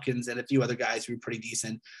Nugent Hopkins and a few other guys who are pretty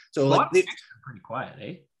decent. So they're pretty quiet,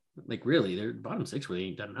 eh? Like really, they're bottom 6 where they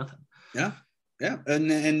ain't done nothing. Yeah.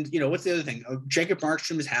 And what's the other thing? Jacob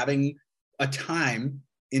Markstrom is having a time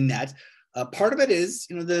in that. Part of it is,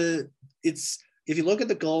 if you look at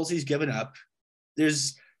the goals he's given up,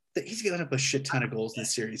 he's given up a shit ton of goals in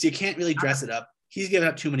this series. You can't really dress it up. He's given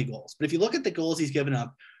up too many goals. But if you look at the goals he's given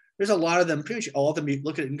up, there's a lot of them, pretty much all of them, you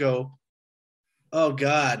look at it and go, oh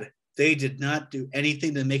God, they did not do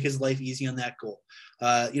anything to make his life easy on that goal.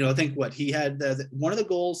 I think he had one of the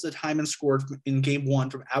goals that Hyman scored in game 1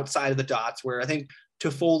 from outside of the dots, where I think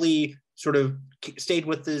Toffoli sort of stayed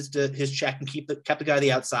with his check and kept the guy on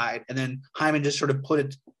the outside, and then Hyman just sort of put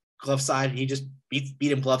it glove side, and he just beat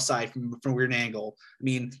him glove side from a weird angle. I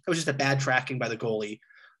mean, it was just a bad tracking by the goalie.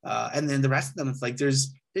 And then the rest of them, it's like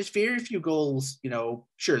there's very few goals.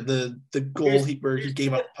 Sure, the goal where he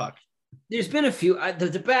gave up the puck. There's been a few.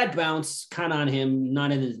 The bad bounce kind of on him,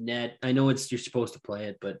 not in his net. I know you're supposed to play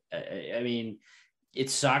it, but I mean, it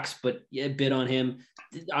sucks. But a bit on him.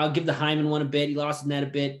 I'll give the Hyman one a bit. He lost his net a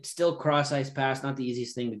bit. Still cross ice pass, not the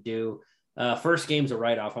easiest thing to do. First game's a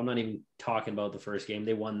write off. I'm not even talking about the first game.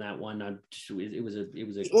 They won that one. It was a.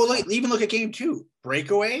 Well, even look at game 2.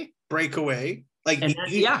 Breakaway. Like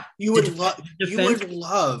you would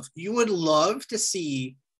love to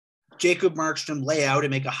see Jacob Markstrom lay out and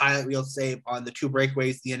make a highlight reel save on the 2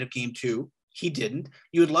 breakaways at the end of game 2. He didn't.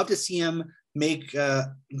 You would love to see him make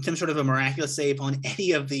some sort of a miraculous save on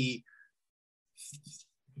any of the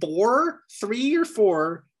 3 or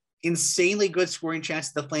 4 insanely good scoring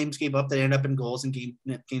chances the Flames gave up that ended up in goals in game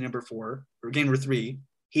number 4 or game number 3.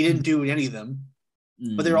 He didn't do any of them,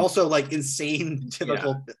 but they're also like insane,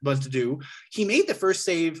 difficult ones to do. He made the first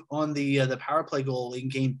save on the power play goal in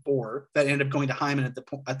game 4 that ended up going to Hyman at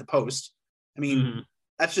the post. I mean,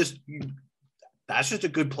 that's just a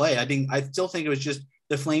good play. I mean, I still think it was just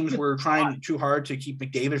the Flames were trying too hard to keep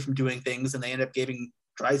McDavid from doing things, and they ended up giving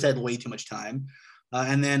Draisaitl way too much time.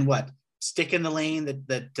 And then stick in the lane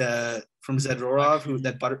that from Zadorov,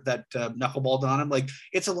 that knuckleballed on him. Like,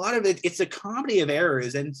 it's a lot of it. It's a comedy of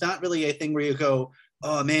errors, and it's not really a thing where you go,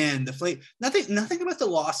 oh man, the Flames. Nothing about the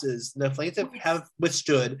losses the Flames have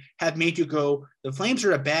withstood have made you go, the Flames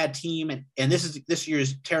are a bad team, and this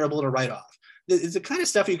year's terrible to write off. It's the kind of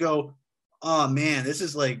stuff you go, oh man, this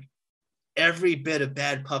is like every bit of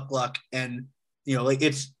bad puck luck, and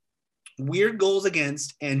it's weird goals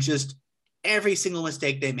against, and just every single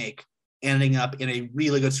mistake they make ending up in a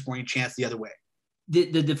really good scoring chance the other way.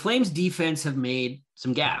 The Flames defense have made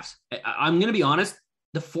some gaffes. I'm going to be honest.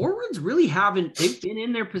 The forwards really haven't. They've been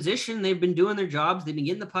in their position. They've been doing their jobs. They've been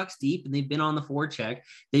getting the pucks deep, and they've been on the forecheck.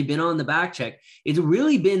 They've been on the back check. It's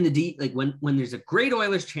really been the deep. Like when there's a great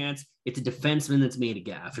Oilers chance, it's a defenseman that's made a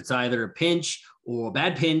gaff. It's either a pinch or a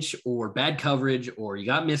bad pinch or bad coverage, or you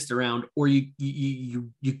got missed around, or you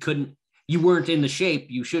couldn't. You weren't in the shape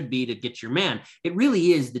you should be to get your man. It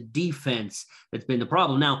really is the defense that's been the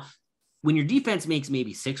problem. Now, when your defense makes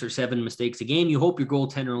maybe 6 or 7 mistakes a game, you hope your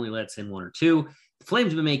goaltender only lets in 1 or 2. The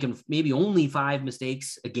Flames have been making maybe only 5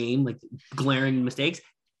 mistakes a game, like glaring mistakes.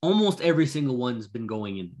 Almost every single one's been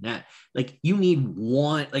going in the net. Like, you need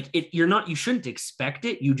one. Like, you shouldn't expect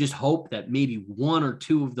it. You just hope that maybe 1 or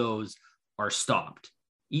 2 of those are stopped.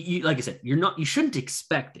 Like I said, you shouldn't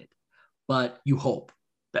expect it, but you hope.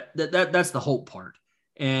 That's the hope part.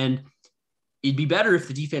 And it'd be better if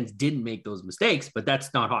the defense didn't make those mistakes, but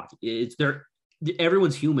that's not hockey.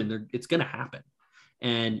 Everyone's human. It's going to happen.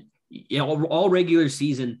 And all regular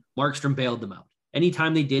season, Markstrom bailed them out.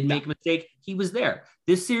 Anytime they did make a mistake, he was there.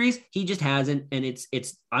 This series, he just hasn't. And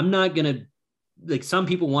I'm not going to, like, some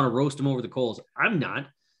people want to roast him over the coals. I'm not.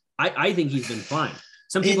 I think he's been fine.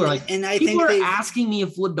 Some people are like, and people are asking me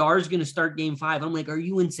if Vladar's going to start game 5. I'm like, are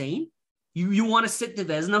you insane? You want to sit the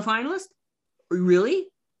Vezina finalist? Really?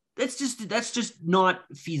 That's just not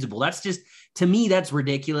feasible. That's just, to me, that's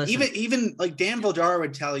ridiculous. Even like Dan Vladar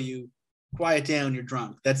would tell you, quiet down, you're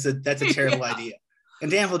drunk. That's a terrible idea. And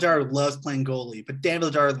Dan Vladar loves playing goalie, but Dan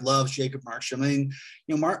Vladar loves Jacob Markstrom. I mean,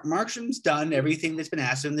 Markstrom's done everything that's been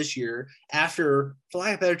asked of him this year after, for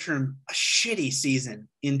lack of a better term, a shitty season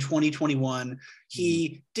in 2021.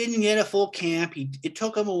 He didn't get a full camp. It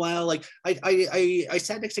took him a while. Like, I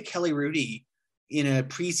sat next to Kelly Rudy in a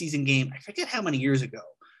preseason game. I forget how many years ago.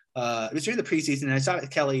 It was during the preseason, and I saw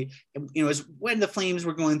Kelly, it was when the Flames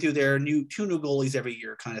were going through their 2 new goalies every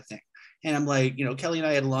year kind of thing. And I'm like, Kelly and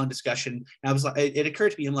I had a long discussion, and I was like, it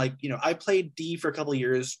occurred to me, I'm like, I played D for a couple of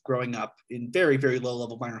years growing up in very, very low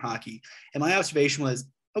level minor hockey. And my observation was,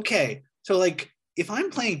 okay, so like, if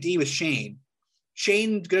I'm playing D with Shane's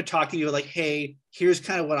going to talk to you like, hey, here's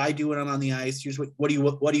kind of what I do when I'm on the ice. Here's what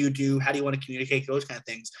do you do? How do you want to communicate? Those kind of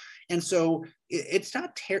things. And so it's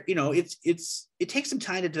not, it takes some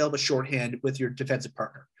time to develop a shorthand with your defensive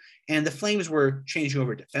partner. And the Flames were changing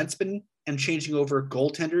over defensemen and changing over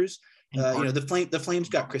goaltenders. The Flames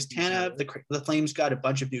got Chris Tanev. The Flames got a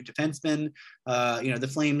bunch of new defensemen.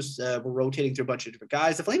 The Flames were rotating through a bunch of different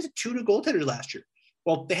guys. The Flames had 2 new goaltenders last year.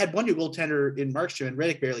 Well, they had 1 new goaltender in Markstrom, and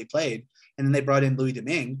Redick barely played, and then they brought in Louis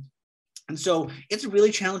Domingue. And so it's a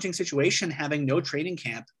really challenging situation having no training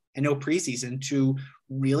camp and no preseason to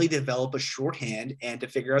really develop a shorthand and to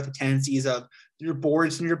figure out the tendencies of your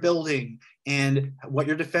boards in your building and what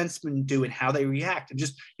your defensemen do and how they react. And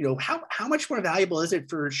just, how much more valuable is it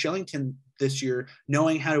for Shillington this year,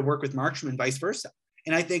 knowing how to work with Markstrom and vice versa?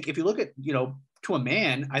 And I think if you look at, to a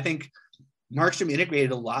man, I think Markstrom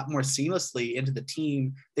integrated a lot more seamlessly into the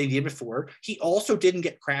team than he did before. He also didn't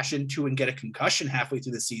get crashed into and get a concussion halfway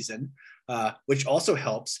through the season, which also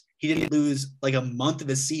helps. He didn't lose like a month of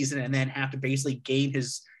his season and then have to basically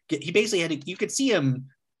he basically had to, you could see him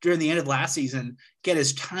during the end of last season, get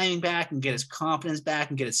his timing back and get his confidence back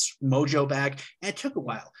and get his mojo back. And it took a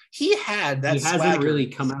while. He hasn't really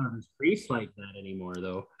come out of his crease like that anymore,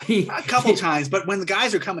 though. A couple times, but when the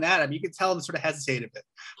guys are coming at him, you can tell him sort of hesitate a bit.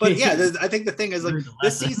 But yeah, I think the thing is, like,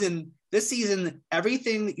 this season,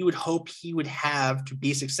 everything that you would hope he would have to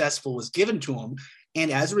be successful was given to him. And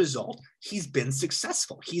as a result, he's been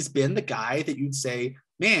successful. He's been the guy that you'd say,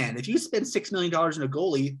 man, if you spend $6 million in a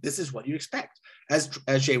goalie, this is what you expect. As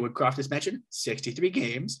Jay Woodcroft has mentioned, 63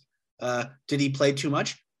 games. Did he play too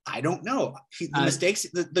much? I don't know. The mistakes,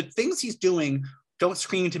 the things he's doing don't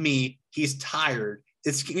scream to me he's tired.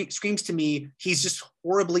 It screams to me he's just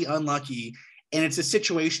horribly unlucky. And it's a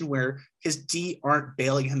situation where his D aren't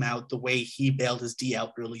bailing him out the way he bailed his D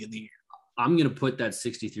out early in the year. I'm going to put that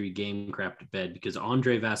 63 game crap to bed because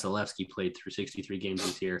Andre Vasilevsky played through 63 games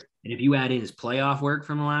this year. And if you add in his playoff work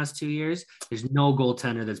from the last 2 years, there's no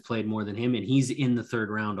goaltender that's played more than him. And he's in the third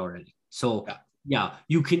round already. So yeah,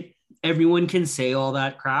 everyone can say all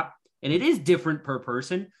that crap. And it is different per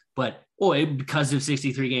person, but because of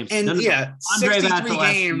 63 games. And 63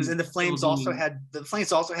 games. And the Flames also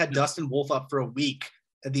had Dustin Wolf up for a week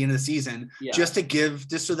at the end of the season just so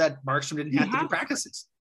that Markstrom didn't have to do practices.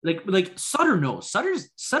 Like Sutter knows.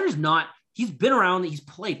 Sutter's not, he's been around, he's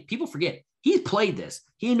played. People forget. He's played this.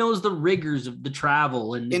 He knows the rigors of the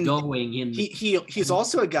travel and going. And he's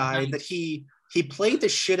also a guy that he played the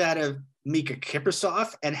shit out of Mika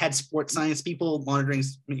Kiprusoff and had sports science people monitoring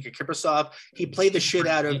Mika Kiprusoff. He played the shit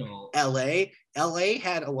out of LA. LA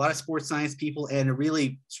had a lot of sports science people and a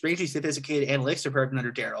really strangely sophisticated analytics department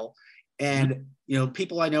under Daryl. And,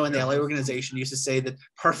 people I know in the LA organization used to say that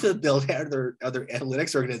part of the build out of their other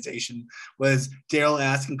analytics organization was Daryl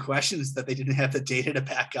asking questions that they didn't have the data to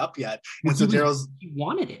back up yet. And so he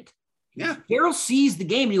wanted it. Yeah. Daryl sees the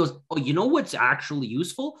game and he goes, oh, you know what's actually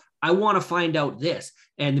useful? I want to find out this.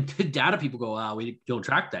 And the data people go, we don't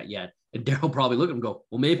track that yet. And Daryl probably look at him and go,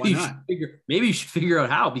 well, maybe you should figure out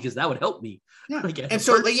how, because that would help me. Yeah. And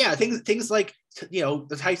so, things like,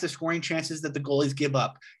 the types of scoring chances that the goalies give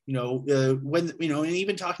up, and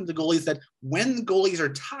even talking to the goalies that when the goalies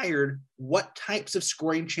are tired, what types of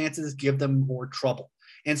scoring chances give them more trouble.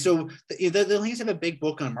 And so the Leafs have a big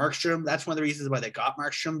book on Markstrom. That's one of the reasons why they got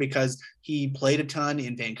Markstrom, because he played a ton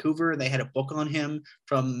in Vancouver and they had a book on him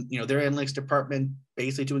from, their analytics department,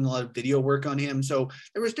 basically doing a lot of video work on him. So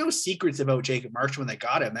there was no secrets about Jacob Markstrom when they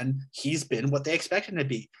got him, and he's been what they expected him to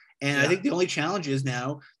be. And I think the only challenge is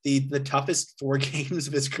now the toughest 4 games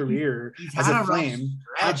of his career as a Flame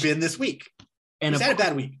have been this week. And he's had a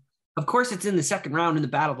bad week. Of course, it's in the second round in the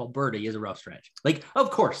Battle of Alberta. He has a rough stretch.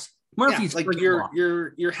 Of course. Murphy's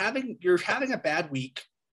you're having a bad week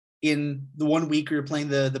in the 1 week where you're playing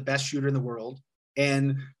the best shooter in the world,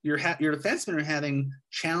 and your defensemen are having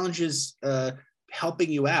challenges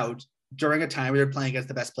helping you out during a time where you're playing against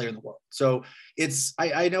the best player in the world. So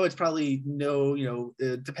I know it's probably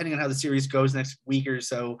depending on how the series goes next week or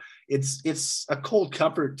so, it's a cold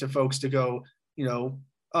comfort to folks to go,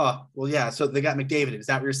 oh, well, yeah, so they got McDavid. Is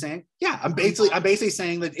that what you're saying? Yeah, I'm basically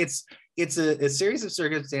saying that it's a series of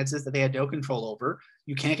circumstances that they had no control over.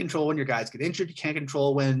 You can't control when your guys get injured. You can't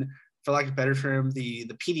control when, for lack of a better term, the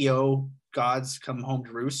PDO gods come home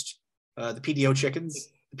to roost, the PDO chickens,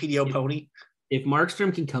 the PDO pony. If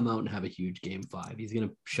Markstrom can come out and have a huge game 5, he's going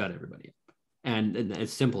to shut everybody up. And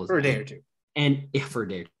as simple as for a day or two. And for a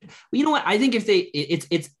day. Well, you know what? I think if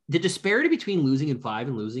it's the disparity between losing in 5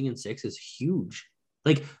 and losing in 6 is huge.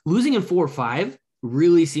 Like losing in 4 or 5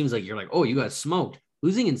 really seems like you're like, oh, you got smoked.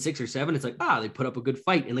 Losing in 6 or 7, it's like, they put up a good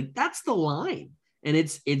fight. And like, that's the line. And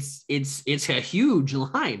it's a huge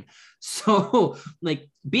line. So like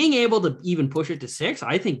being able to even push it to 6,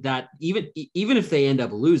 I think that even if they end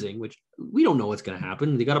up losing, which we don't know what's going to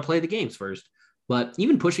happen, they got to play the games first, but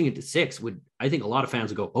even pushing it to 6 I think a lot of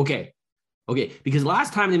fans would go, okay. Because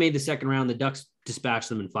last time they made the second round, the Ducks dispatched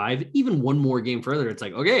them in 5, even one more game further. It's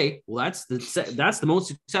like, okay, well, that's the most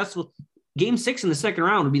successful game 6 in the second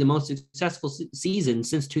round would be the most successful season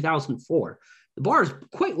since 2004. The bar is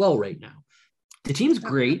quite low right now. The team's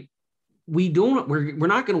great. We're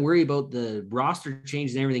not going to worry about the roster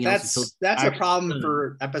changes and everything else. That's a problem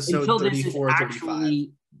for episode 34, 35.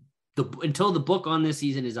 Until the book on this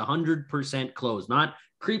season is 100% closed, not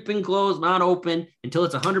creeping closed, not open, until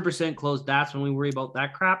it's 100% closed. That's when we worry about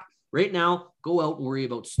that crap. Right now, go out and worry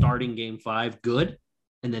about starting game 5 good,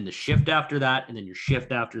 and then the shift after that, and then your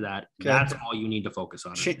shift after that. Okay. That's all you need to focus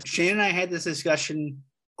on. Shane and I had this discussion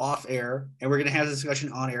off air, and we're going to have this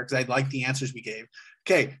discussion on air because I like the answers we gave.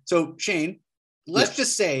 Okay, so Shane, let's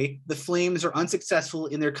just say the Flames are unsuccessful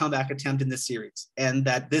in their comeback attempt in this series, and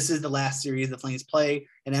that this is the last series the Flames play,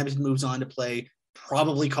 and Edmonton moves on to play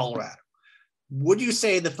probably Colorado. Would you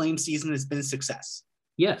say the Flames season has been a success?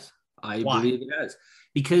 Yes, I believe it has,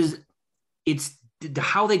 because it's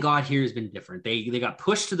how they got here has been different. They got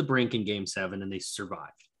pushed to the brink in Game 7, and they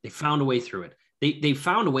survived. They found a way through it. They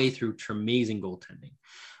found a way through amazing goaltending.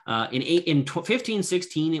 In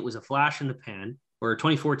 15-16, it was a flash in the pan. or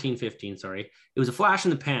 2014-15, sorry. It was a flash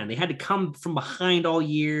in the pan. They had to come from behind all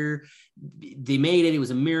year. They made it. It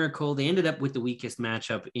was a miracle. They ended up with the weakest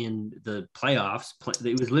matchup in the playoffs.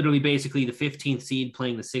 It was literally basically the 15th seed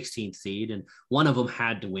playing the 16th seed, and one of them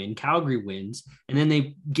had to win. Calgary wins, and then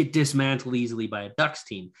they get dismantled easily by a Ducks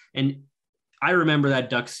team. And I remember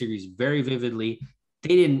that Ducks series very vividly.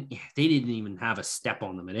 They didn't even have a step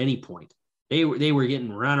on them at any point. They were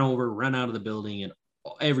getting run over, run out of the building in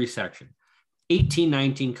every section.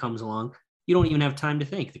 18-19 comes along. You don't even have time to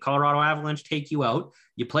think. The Colorado Avalanche take you out.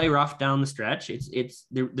 You play rough down the stretch.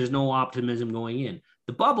 There's no optimism going in.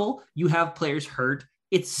 The bubble, you have players hurt.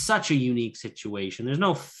 It's such a unique situation. There's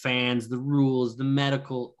no fans, the rules, the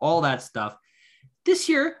medical, all that stuff. This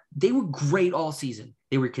year, they were great all season.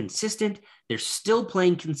 They were consistent. They're still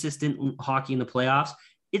playing consistent hockey in the playoffs.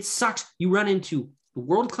 It sucks. You run into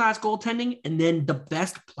world-class goaltending and then the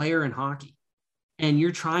best player in hockey. And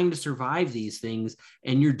you're trying to survive these things,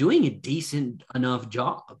 and you're doing a decent enough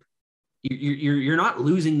job. You're not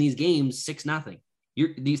losing these games 6-0.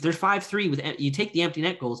 There's 5-3 with you take the empty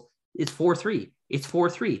net goals. It's 4-3. It's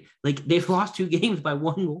 4-3. Like they've lost 2 games by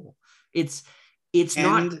 1 goal. It's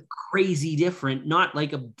not crazy different. Not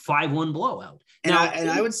like a 5-1 blowout. And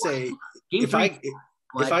I would say if I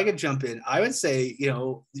could jump in, I would say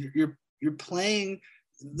you're playing.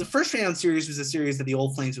 The first round series was a series that the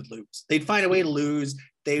Old Flames would lose. They'd find a way to lose.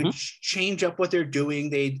 They'd change up what they're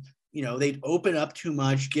doing. They'd open up too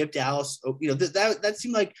much, give Dallas, that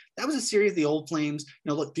seemed like that was a series the Old Flames,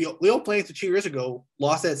 look, the Old Flames 2 years ago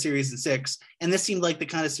lost that series in 6. And this seemed like the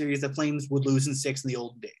kind of series that Flames would lose in 6 in the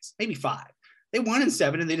olden days, maybe 5. They won in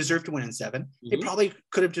 7 and they deserved to win in 7. Mm-hmm. They probably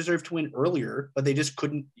could have deserved to win earlier, but they just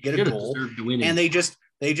couldn't get a goal. And they just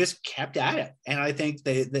kept at it. And I think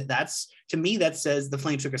that's, to me, that says the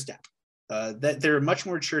Flames took a step. That they're a much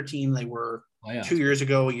more mature team than they were 2 years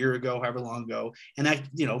ago, a year ago, however long ago. And that,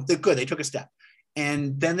 they're good. They took a step.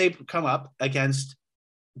 And then they come up against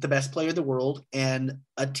the best player in the world and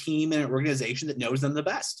a team and an organization that knows them the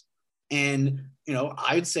best. And,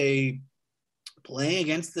 I'd say playing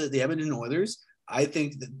against the Edmonton Oilers, I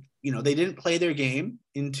think that, they didn't play their game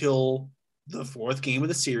until the 4th game of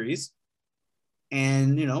the series.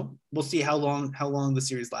 And, we'll see how long the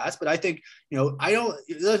series lasts. But I think, I'm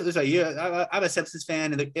a Simpsons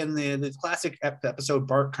fan. In the classic episode,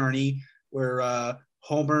 Bart Kearney, where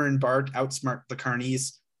Homer and Bart outsmart the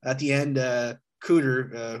Kearneys. At the end,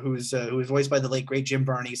 Cooter, who was voiced by the late, great Jim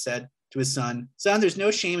Varney, said to his son, there's no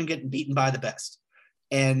shame in getting beaten by the best.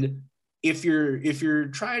 And if you're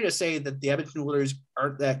trying to say that the Edmonton Oilers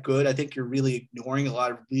aren't that good, I think you're really ignoring a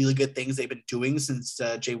lot of really good things they've been doing since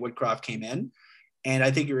Jay Woodcroft came in. And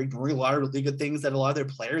I think you're ignoring a lot of really good things that a lot of their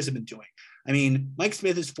players have been doing. I mean, Mike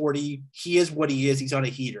Smith is 40. He is what he is. He's on a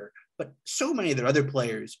heater. But so many of their other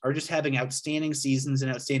players are just having outstanding seasons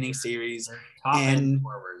and outstanding series. Top-end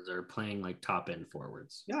forwards are playing like top-end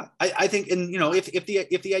forwards. Yeah, I think, and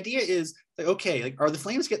if the idea is like, okay, like, are the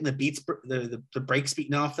Flames getting the beats, the breaks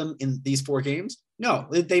beaten off them in these 4 games? No,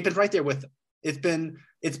 they've been right there with them. It's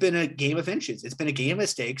been a game of inches. It's been a game of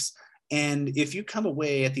mistakes. And if you come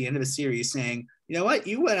away at the end of a series saying, you know what,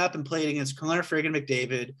 you went up and played against Connor friggin'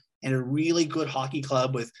 McDavid and a really good hockey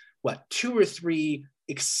club with 2 or 3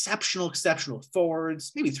 exceptional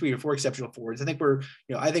forwards, maybe 3 or 4 exceptional forwards. I think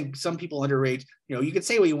I think some people underrate, you can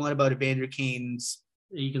say what you want about Evander Kane's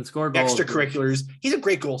you can score goals. Extracurriculars. He's a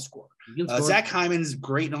great goal scorer. Zach Hyman's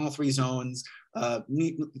great in all 3 zones. Brian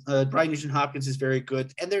Nugent-Hopkins is very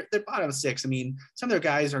good. And they're bottom 6. I mean, some of their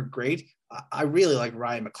guys are great. I really like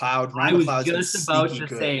Ryan McLeod. I was just about to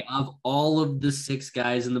say, of all of the 6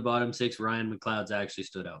 guys in the bottom 6, Ryan McLeod's actually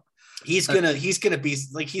stood out. He's gonna be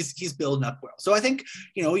like he's building up well. So I think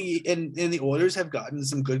and the Oilers have gotten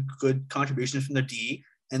some good contributions from the D,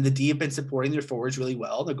 and the D have been supporting their forwards really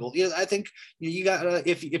well. The goal, I think you got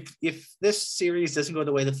if this series doesn't go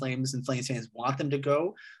the way the Flames and Flames fans want them to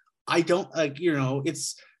go, I don't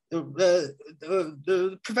it's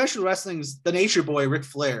the professional wrestling's the nature boy Ric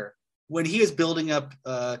Flair, when he was building up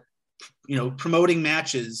promoting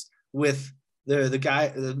matches with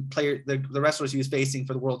the wrestlers he was facing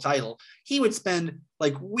for the world title, he would spend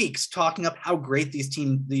like weeks talking up how great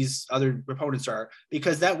these other opponents are,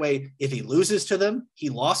 because that way, if he loses to them, he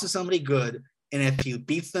lost to somebody good, and if he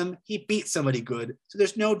beats them, he beats somebody good. So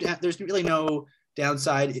there's really no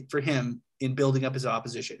downside for him in building up his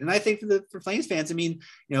opposition. And I think for Flames fans, I mean,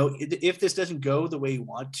 if this doesn't go the way you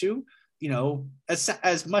want to,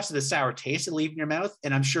 as much of the sour taste to leave in your mouth.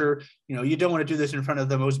 And I'm sure, you don't want to do this in front of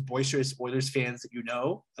the most boisterous Oilers fans that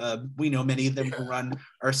we know many of them who run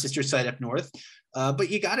our sister site up north.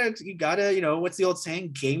 But you gotta, what's the old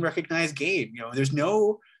saying? Game recognized game. There's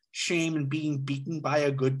no shame in being beaten by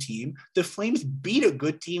a good team. The Flames beat a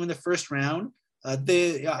good team in the first round. I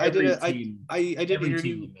did an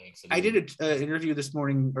interview this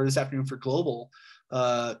morning or this afternoon for Global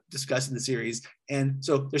discussing the series. And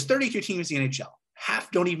so there's 32 teams in the NHL.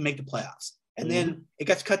 Half don't even make the playoffs. And then it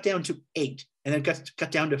gets cut down to 8, and then it gets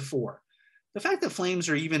cut down to 4. The fact that Flames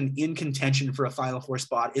are even in contention for a Final Four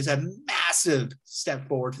spot is a massive step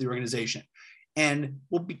forward for the organization. And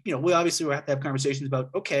we obviously will have to have conversations about,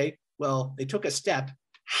 okay, well, they took a step.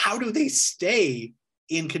 How do they stay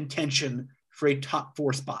in contention for a top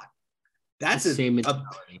 4 spot? That's the same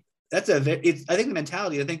mentality. I think the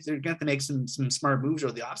mentality, I think they're going to have to make some smart moves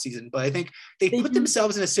over the offseason, but I think they put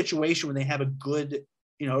themselves in a situation where they have a good,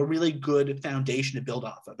 a really good foundation to build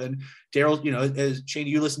off of. And Daryl, as Shane,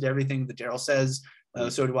 you listen to everything that Daryl says.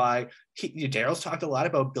 So do I. Daryl's talked a lot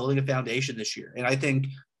about building a foundation this year. And I think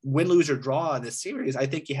win, lose, or draw in this series, I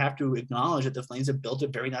think you have to acknowledge that the Flames have built a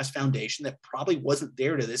very nice foundation that probably wasn't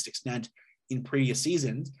there to this extent in previous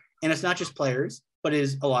seasons. And it's not just players, but it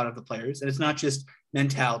is a lot of the players. And it's not just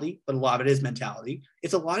mentality, but a lot of it is mentality.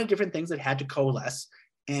 It's a lot of different things that had to coalesce.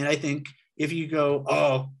 And I think if you go,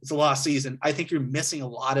 oh, it's a lost season, I think you're missing a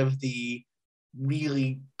lot of the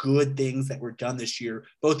really good things that were done this year,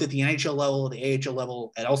 both at the NHL level, the AHL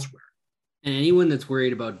level, and elsewhere. And anyone that's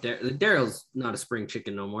worried about Daryl's not a spring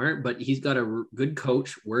chicken no more, but he's got a good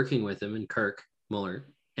coach working with him in Kirk Muller.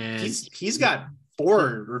 And he's got 4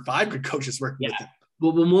 or 5 good coaches working with him.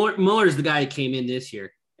 Well, Muller's the guy that came in this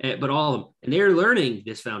year, but all of them, and they're learning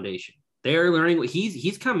this foundation. They're learning what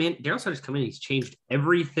he's come in. Daryl Sutter's come in. He's changed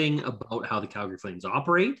everything about how the Calgary Flames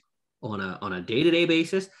operate on a day-to-day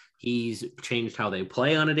basis. He's changed how they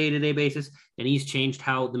play on a day-to-day basis, and he's changed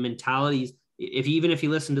how the mentalities. Even if you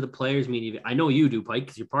listen to the players' media, I know you do, Pike,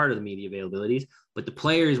 because you're part of the media availabilities. But the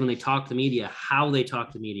players, when they talk to the media, how they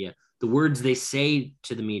talk to the media, the words they say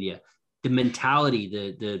to the media, the mentality,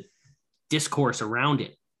 the discourse around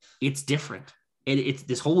it, it's different. It's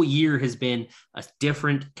this whole year has been a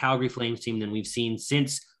different Calgary Flames team than we've seen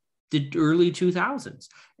since the early 2000s.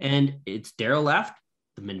 And it's Daryl left,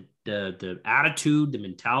 the attitude, the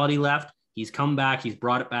mentality left. He's come back. He's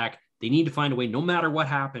brought it back. They need to find a way, no matter what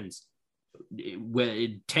happens,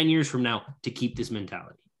 10 years from now, to keep this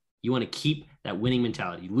mentality. You want to keep that winning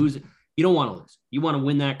mentality. You lose it. You don't want to lose. You want to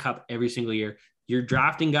win that cup every single year. You're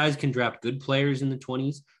drafting guys can draft good players in the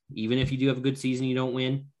 20s. Even if you do have a good season, you don't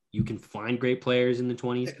win. You can find great players in the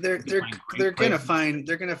 20s. They're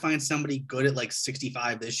gonna find somebody good at like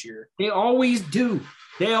 65 this year. They always do.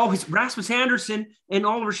 Rasmus Andersson and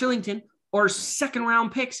Oliver Shillington are 2nd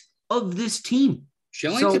round picks of this team.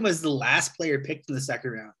 Shillington was the last player picked in the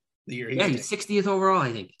 2nd round. The year he's 60th overall,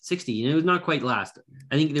 I think. 60. And it was not quite last.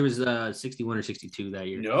 I think there was 61 or 62 that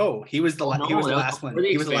year. No, he was the last one.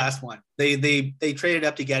 He was the last one. They traded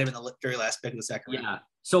up to get him in the very last pick in the 2nd round. Yeah.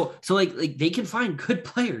 So like they can find good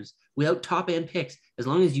players without top end picks as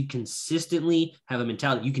long as you consistently have a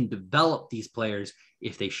mentality. You can develop these players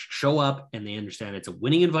if they show up and they understand it's a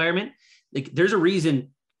winning environment. Like there's a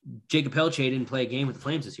reason Jacob Pelletier didn't play a game with the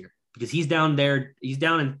Flames this year, because he's down there. He's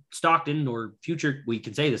down in Stockton, or future, we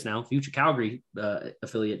can say this now, future Calgary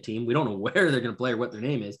affiliate team. We don't know where they're going to play or what their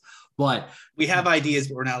name is, but we have ideas,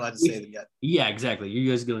 but we're not allowed to say them yet. Yeah, exactly.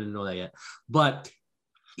 You guys don't know that yet, but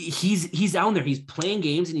he's down there. He's playing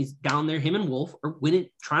games and he's down there. Him and Wolf are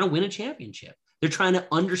trying to win a championship. They're trying to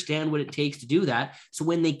understand what it takes to do that. So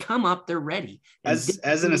when they come up, they're ready. As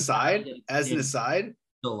an aside,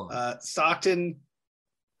 Stockton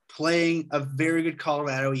playing a very good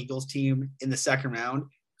Colorado Eagles team in the 2nd round.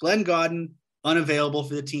 Glenn Gaudin, unavailable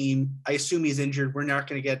for the team. I assume he's injured. We're not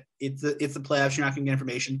going to get it's the playoffs. You're not going to get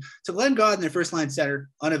information. So Glenn Gaudin, their first line center,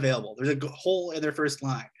 unavailable. There's a hole in their first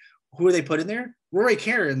line. Who are they put in there? Rory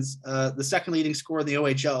Cairns, the 2nd leading scorer in the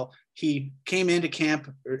OHL. He came into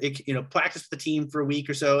camp, practiced with the team for a week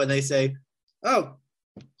or so, and they say, "Oh,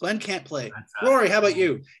 Glenn can't play. Rory, how about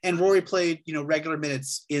you?" And Rory played, regular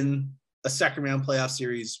minutes in a 2nd round playoff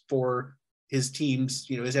series for his team's,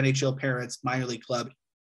 his NHL parents' minor league club.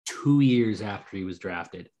 2 years after he was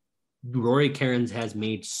drafted, Rory Cairns has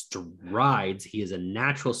made strides. He is a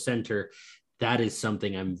natural center. That is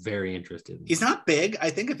something I'm very interested in. He's not big.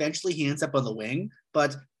 I think eventually he ends up on the wing,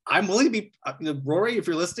 but I'm willing to be Rory, if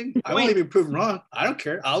you're listening, I'm willing to be proven wrong. I don't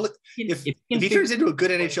care. If he turns into a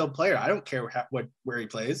good NHL player, I don't care where he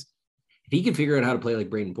plays. If he can figure out how to play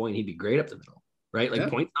like Braden Point, he'd be great up the middle, right?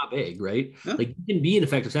 Like Point's not big, right? Yeah. Like you can be an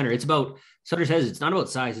effective center. It's about, Sutter says, it's not about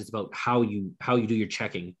size. It's about how you do your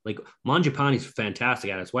checking. Like Mangiapane's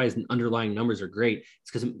fantastic at it. That's why his underlying numbers are great.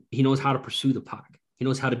 It's because he knows how to pursue the puck. He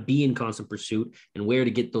knows how to be in constant pursuit and where to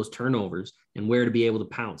get those turnovers and where to be able to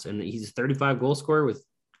pounce. And he's a 35 goal scorer with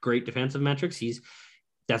great defensive metrics.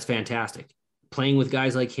 That's fantastic. Playing with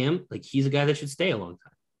guys like him, like he's a guy that should stay a long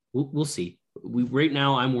time. We'll see. Right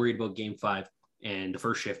now, I'm worried about Game 5 and the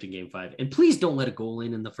first shift in Game 5. And please don't let a goal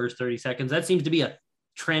in the first 30 seconds. That seems to be a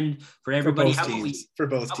trend for everybody. For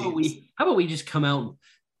both teams. How about we just come out and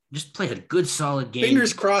just play a good, solid game?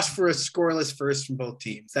 Fingers crossed for a scoreless first from both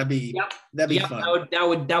teams. That'd be fun.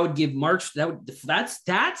 That would give March.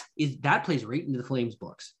 That plays right into the Flames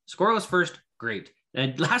books. Scoreless first, great.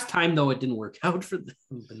 And last time though, it didn't work out for them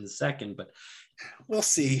in the second, but we'll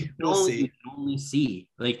see. Only see.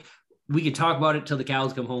 Like we could talk about it till the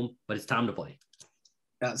cows come home, but it's time to play.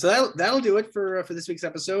 Yeah, so that'll do it for this week's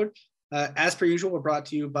episode. As per usual, we're brought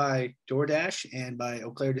to you by DoorDash and by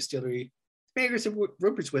Eau Claire Distillery, makers of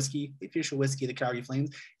Rupert's Whiskey, the official whiskey of the Calgary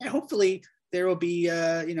Flames. And hopefully there will be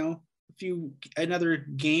another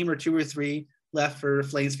game or 2 or 3 left for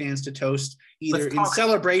Flames fans to toast, either in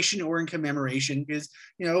celebration or in commemoration. Because,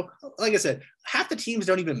 like I said, half the teams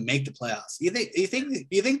don't even make the playoffs. You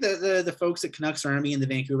think that the folks at Canucks Army and the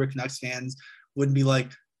Vancouver Canucks fans wouldn't be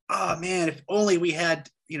like, oh man, if only we had,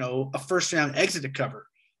 a first round exit to cover.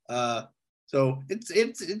 So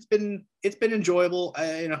it's been enjoyable,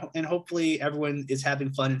 and hopefully everyone is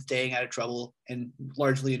having fun and staying out of trouble and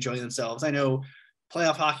largely enjoying themselves. I know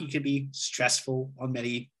playoff hockey can be stressful on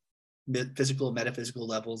many physical and metaphysical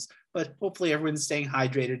levels, but hopefully everyone's staying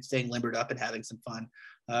hydrated, staying limbered up, and having some fun.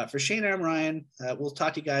 For Shane, I'm Ryan. We'll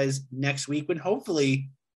talk to you guys next week when hopefully,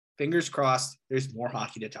 fingers crossed, there's more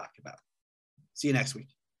hockey to talk about. See you next week.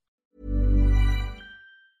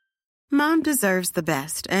 Mom deserves the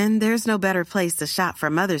best, and there's no better place to shop for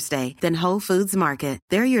Mother's Day than Whole Foods Market.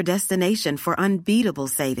 They're your destination for unbeatable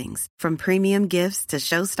savings, from premium gifts to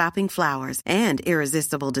show-stopping flowers and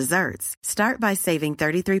irresistible desserts. Start by saving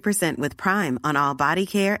 33% with Prime on all body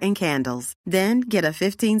care and candles. Then get a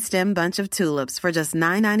 15-stem bunch of tulips for just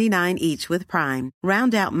 $9.99 each with Prime.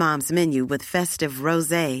 Round out Mom's menu with festive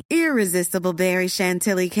rosé, irresistible berry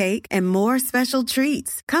chantilly cake, and more special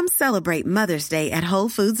treats. Come celebrate Mother's Day at Whole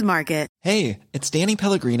Foods Market. Hey, it's Danny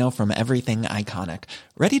Pellegrino from Everything Iconic.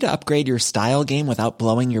 Ready to upgrade your style game without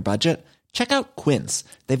blowing your budget? Check out Quince.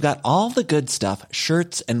 They've got all the good stuff,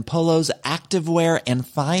 shirts and polos, activewear, and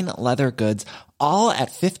fine leather goods, all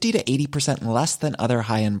at 50 to 80% less than other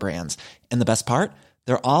high-end brands. And the best part?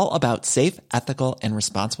 They're all about safe, ethical, and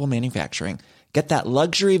responsible manufacturing. Get that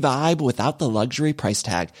luxury vibe without the luxury price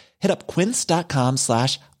tag. Hit up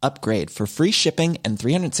quince.com/upgrade for free shipping and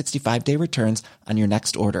 365-day returns on your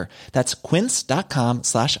next order. That's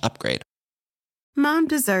quince.com/upgrade. Mom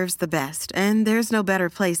deserves the best, and there's no better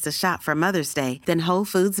place to shop for Mother's Day than Whole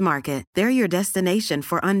Foods Market. They're your destination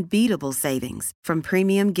for unbeatable savings, from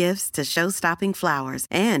premium gifts to show-stopping flowers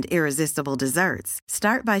and irresistible desserts.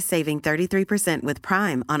 Start by saving 33% with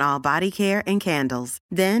Prime on all body care and candles.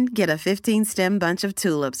 Then get a 15-stem bunch of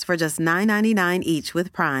tulips for just $9.99 each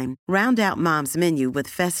with Prime. Round out Mom's menu with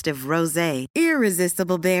festive rosé,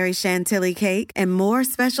 irresistible berry chantilly cake, and more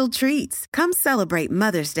special treats. Come celebrate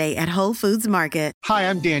Mother's Day at Whole Foods Market. Hi,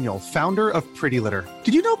 I'm Daniel, founder of Pretty Litter.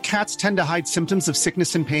 Did you know cats tend to hide symptoms of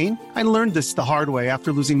sickness and pain? I learned this the hard way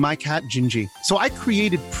after losing my cat, Gingy. So I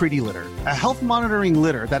created Pretty Litter, a health monitoring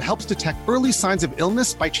litter that helps detect early signs of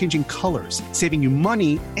illness by changing colors, saving you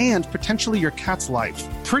money and potentially your cat's life.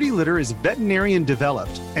 Pretty Litter is veterinarian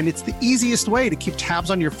developed, and it's the easiest way to keep tabs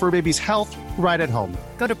on your fur baby's health right at home.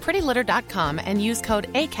 Go to prettylitter.com and use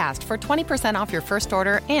code ACAST for 20% off your first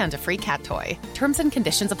order and a free cat toy. Terms and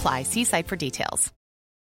conditions apply. See site for details.